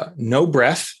no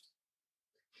breath.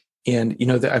 And,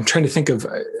 I'm trying to think of,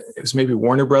 it was maybe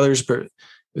Warner Brothers, but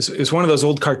it was one of those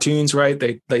old cartoons, right?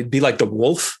 They'd be like the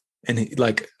wolf, and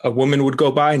like a woman would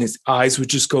go by and his eyes would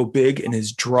just go big and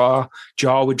his jaw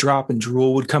would drop and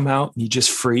drool would come out and you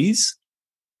just freeze.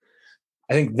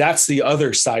 I think that's the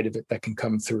other side of it that can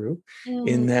come through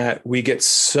in that we get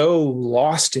so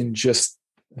lost in just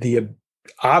the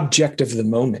object of the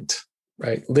moment,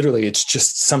 right? Literally, it's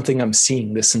just something I'm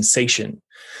seeing, the sensation,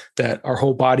 that our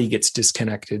whole body gets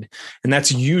disconnected. And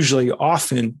that's usually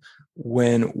often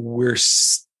when we're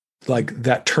like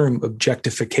that term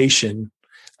objectification,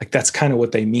 like that's kind of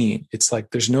what they mean. It's like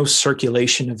there's no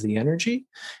circulation of the energy,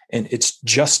 and it's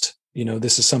just,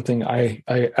 this is something I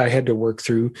had to work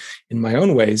through in my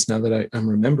own ways now that I'm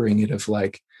remembering it, of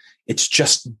like, it's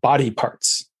just body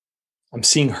parts. I'm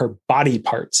seeing her body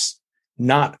parts,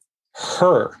 not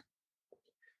her.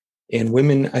 And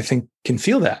women, I think, can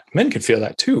feel that. Men can feel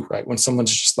that too, right? When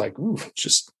someone's just like, ooh,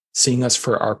 just seeing us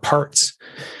for our parts.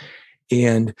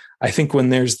 And I think when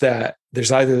there's either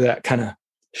that kind of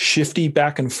shifty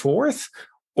back and forth,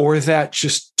 or that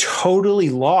just totally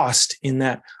lost in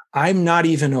that I'm not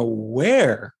even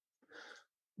aware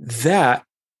that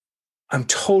I'm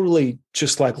totally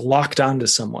just like locked onto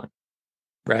someone,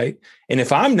 right? And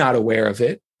if I'm not aware of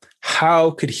it,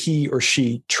 how could he or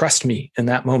she trust me in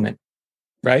that moment?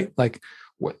 Right? Like,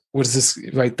 what am I what is this,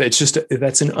 right? That's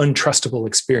that's an untrustable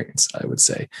experience, I would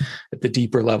say, at the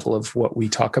deeper level of what we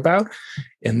talk about.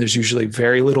 And there's usually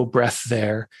very little breath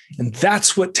there. And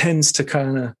that's what tends to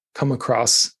kind of come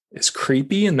across as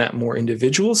creepy in that more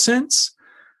individual sense.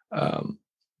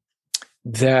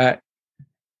 That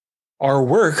our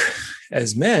work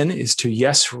as men is to,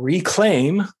 yes,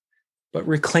 reclaim, but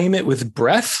reclaim it with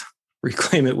breath,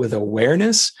 reclaim it with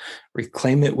awareness,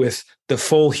 reclaim it with the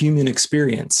full human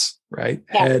experience, right?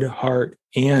 Yeah. Head, heart,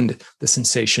 and the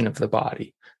sensation of the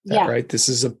body. Right? This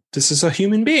is a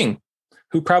human being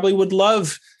who probably would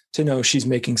love to know she's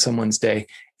making someone's day,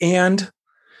 and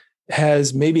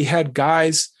has maybe had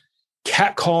guys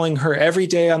catcalling her every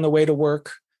day on the way to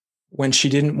work when she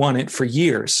didn't want it for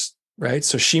years, right?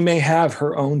 So she may have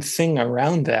her own thing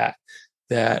around that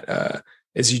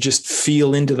as you just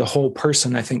feel into the whole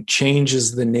person, I think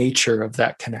changes the nature of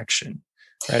that connection.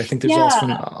 Right? I think there's also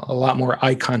a lot more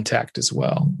eye contact as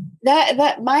well.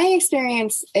 That my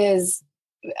experience is,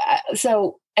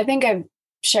 so I think I've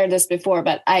shared this before,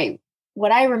 but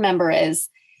what I remember is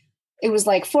it was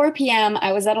like 4 p.m.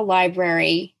 I was at a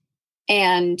library,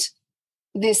 and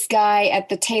this guy at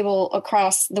the table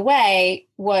across the way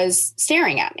was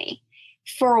staring at me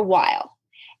for a while.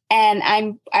 And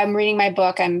I'm reading my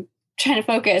book. I'm trying to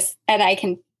focus, and I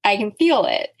can feel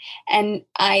it. And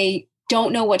I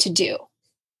don't know what to do,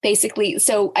 basically.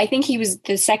 So I think he was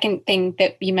the second thing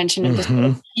that you mentioned of this sort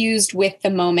of fused with the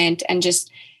moment and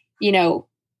just,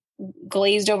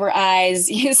 glazed over eyes,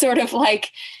 sort of like,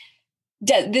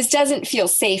 this doesn't feel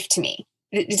safe to me.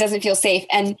 It doesn't feel safe.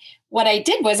 And what I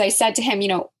did was I said to him,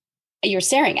 you're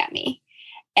staring at me.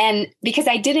 And because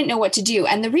I didn't know what to do.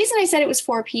 And the reason I said it was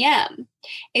 4 p.m.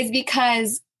 is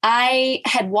because I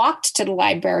had walked to the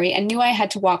library and knew I had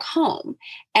to walk home,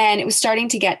 and it was starting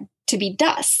to get to be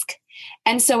dusk.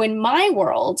 And so in my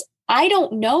world, I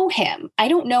don't know him. I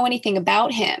don't know anything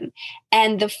about him.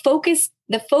 And the focus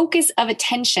of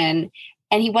attention,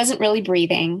 and he wasn't really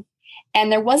breathing, and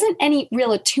there wasn't any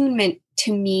real attunement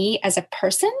to me as a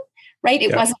person, right?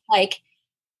 It wasn't like,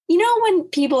 when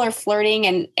people are flirting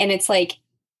and it's like,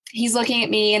 he's looking at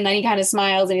me and then he kind of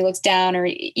smiles and he looks down, or,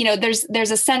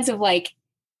 there's a sense of like,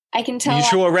 I can tell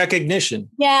mutual recognition.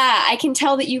 Yeah. I can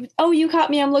tell that you caught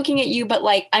me. I'm looking at you, but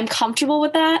like, I'm comfortable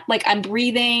with that. Like, I'm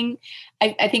breathing.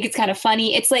 I think it's kind of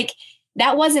funny. It's like,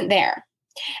 that wasn't there.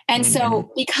 And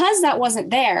so because that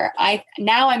wasn't there,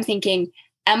 I'm thinking,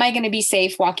 am I going to be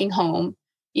safe walking home?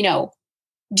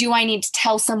 Do I need to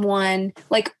tell someone?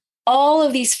 Like, all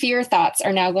of these fear thoughts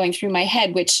are now going through my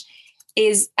head, which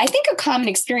is, I think, a common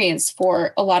experience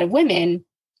for a lot of women.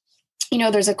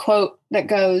 There's a quote that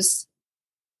goes,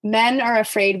 men are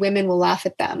afraid women will laugh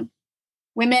at them.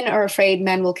 Women are afraid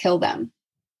men will kill them.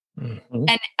 Mm-hmm.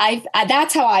 And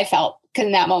that's how I felt. Because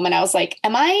in that moment, I was like,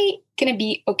 am I going to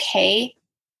be okay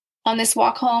on this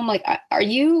walk home? Like, are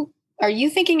you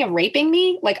thinking of raping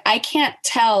me? Like, I can't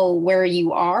tell where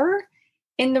you are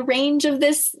in the range of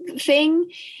this thing.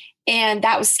 And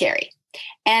that was scary.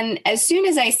 And as soon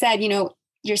as I said,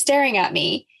 you're staring at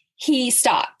me, he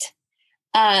stopped.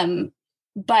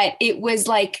 But it was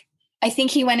like, I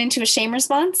think he went into a shame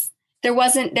response. There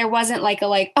wasn't like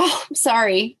oh, I'm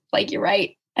sorry. Like, you're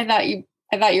right. I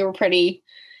thought you were pretty,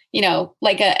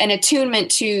 like an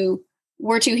attunement to,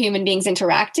 we're two human beings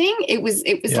interacting. It was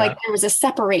like there was a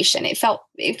separation. It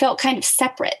felt kind of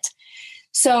separate.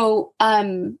 So,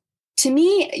 to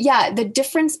me, the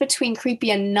difference between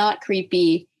creepy and not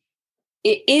creepy,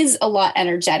 it is a lot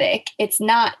energetic. It's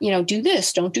not, do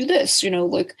this, don't do this,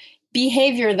 like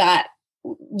behavior that,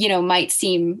 might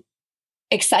seem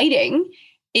exciting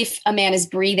if a man is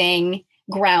breathing,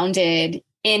 grounded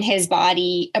in his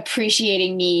body,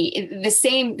 appreciating me, the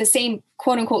same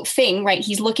quote unquote thing, right?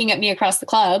 He's looking at me across the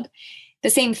club. The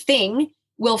same thing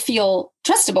will feel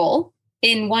trustable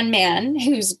in one man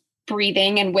who's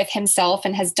breathing and with himself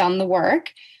and has done the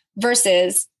work,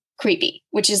 versus creepy,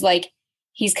 which is like,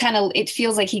 it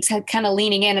feels like he's kind of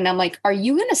leaning in, and I'm like, are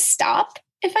you going to stop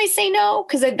if I say no?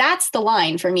 Because that's the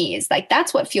line for me, is like,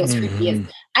 that's what feels creepy, is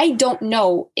I don't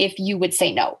know if you would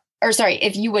say no, or sorry,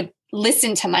 if you would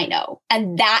listen to my no.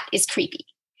 And that is creepy.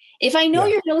 If I know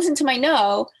you're going to listen to my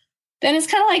no, then it's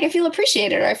kind of like, I feel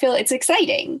appreciated, or I feel it's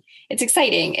exciting. It's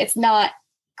exciting. It's not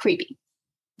creepy.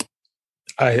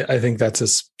 I think that's a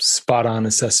spot on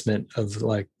assessment of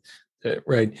like,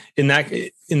 right. In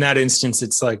that instance,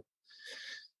 it's like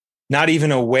not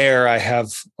even aware I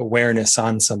have awareness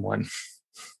on someone,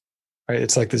 right?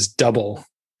 It's like this double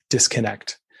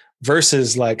disconnect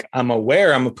versus like, I'm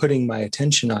aware, I'm putting my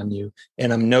attention on you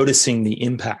and I'm noticing the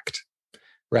impact,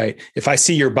 right? If I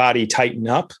see your body tighten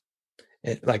up,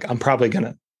 like I'm probably going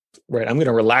to right? I'm going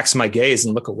to relax my gaze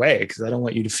and look away because I don't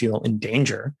want you to feel in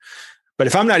danger. But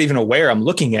if I'm not even aware I'm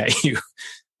looking at you,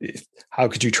 how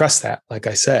could you trust that? Like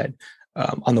I said,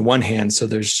 on the one hand, so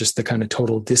there's just the kind of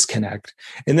total disconnect.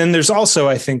 And then there's also,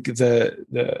 I think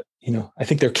I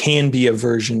think there can be a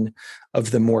version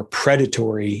of the more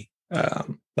predatory,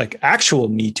 like actual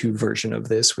Me Too version of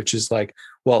this, which is like,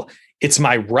 well, it's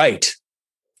my right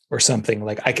or something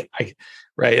like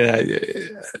right.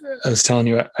 And I was telling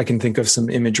you, I can think of some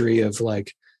imagery of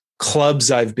like clubs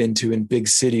I've been to in big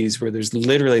cities where there's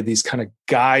literally these kind of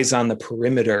guys on the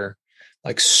perimeter,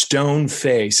 like stone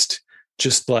faced,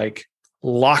 just like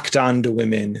locked onto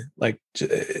women. Like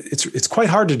it's quite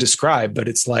hard to describe, but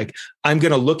it's like, I'm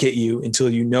going to look at you until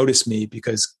you notice me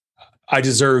because I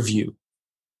deserve you.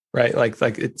 Right. Like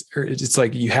it's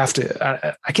like you have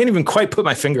to, I can't even quite put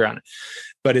my finger on it,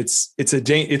 but it's a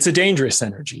dangerous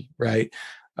energy, right?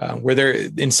 Where there,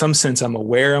 in some sense, I'm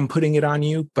aware I'm putting it on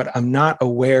you, but I'm not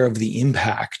aware of the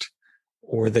impact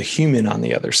or the human on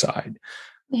the other side.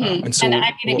 Mm-hmm. And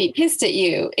I'm going to be pissed at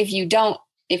you if you don't.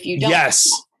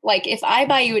 Yes. Like if I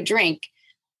buy you a drink,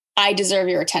 I deserve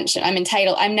your attention. I'm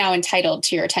now entitled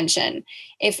to your attention.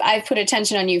 If I've put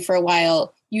attention on you for a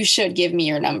while, you should give me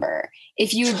your number.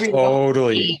 If you agree,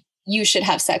 totally, you should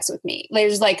have sex with me.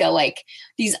 There's like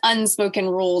these unspoken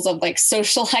rules of like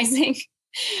socializing.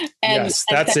 And yes,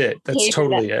 that's it. That's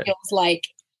totally it. Feels like,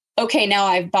 okay, now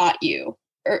I've bought you,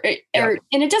 and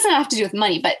it doesn't have to do with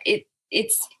money, but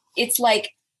it's like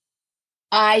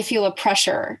I feel a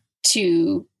pressure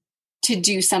to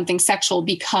do something sexual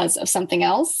because of something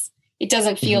else. It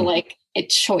doesn't feel like a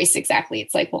choice exactly.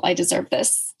 It's like, well, I deserve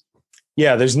this.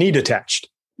 Yeah, there's need attached,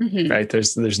 right?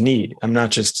 There's need. I'm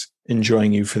not just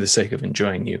enjoying you for the sake of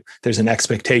enjoying you. There's an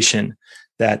expectation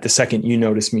that the second you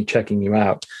notice me checking you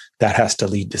out, that has to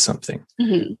lead to something,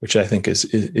 which I think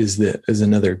is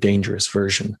another dangerous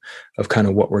version of kind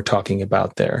of what we're talking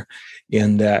about there.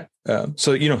 And that,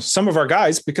 so, some of our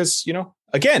guys, because,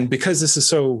 again, because this is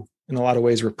so in a lot of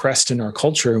ways repressed in our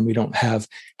culture and we don't have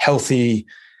healthy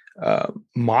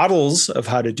models of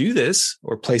how to do this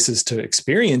or places to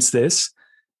experience this,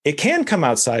 it can come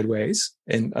out sideways.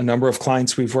 And a number of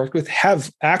clients we've worked with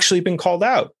have actually been called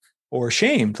out or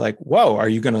shamed, like, whoa, are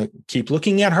you going to keep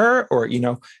looking at her? Or,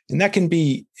 and that can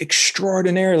be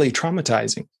extraordinarily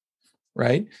traumatizing,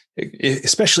 right?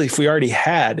 Especially if we already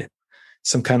had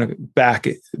some kind of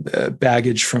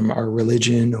baggage from our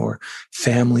religion or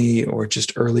family or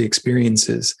just early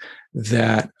experiences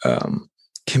that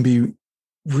can be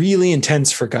really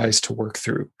intense for guys to work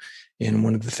through. And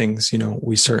one of the things,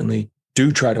 we certainly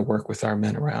do try to work with our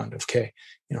men around, okay,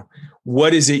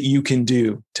 what is it you can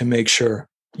do to make sure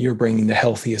you're bringing the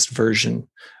healthiest version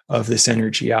of this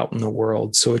energy out in the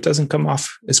world so it doesn't come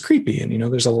off as creepy? And,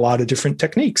 there's a lot of different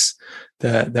techniques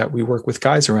that we work with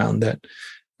guys around that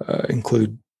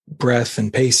include breath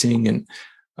and pacing and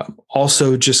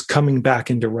also just coming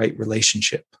back into right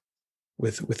relationship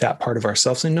with that part of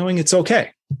ourselves and knowing it's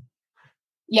okay.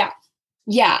 Yeah.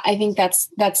 Yeah. I think that's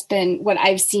been what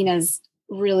I've seen as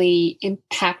really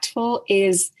impactful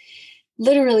is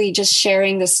literally just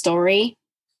sharing the story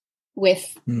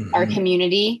with our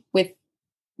community, with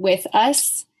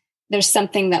us. There's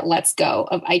something that lets go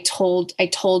of, I told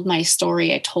my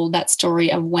story. I told that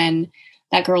story of when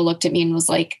that girl looked at me and was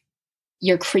like,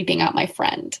 you're creeping out my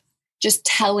friend. Just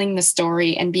telling the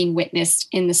story and being witnessed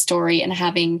in the story and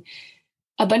having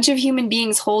a bunch of human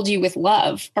beings hold you with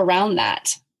love around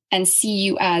that and see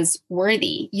you as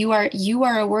worthy. You are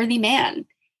a worthy man,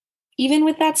 even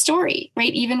with that story,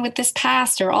 right? Even with this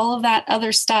past or all of that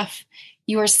other stuff,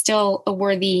 you are still a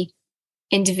worthy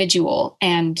individual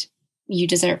and you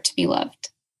deserve to be loved.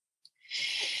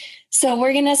 So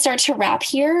we're going to start to wrap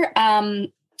here.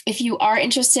 If you are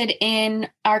interested in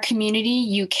our community,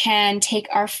 you can take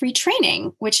our free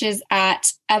training, which is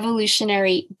at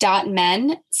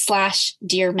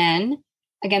evolutionary.men/dearmen.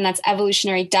 Again, that's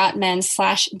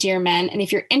evolutionary.men/dearmen. And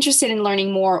if you're interested in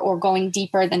learning more or going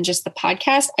deeper than just the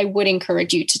podcast, I would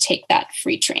encourage you to take that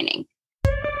free training.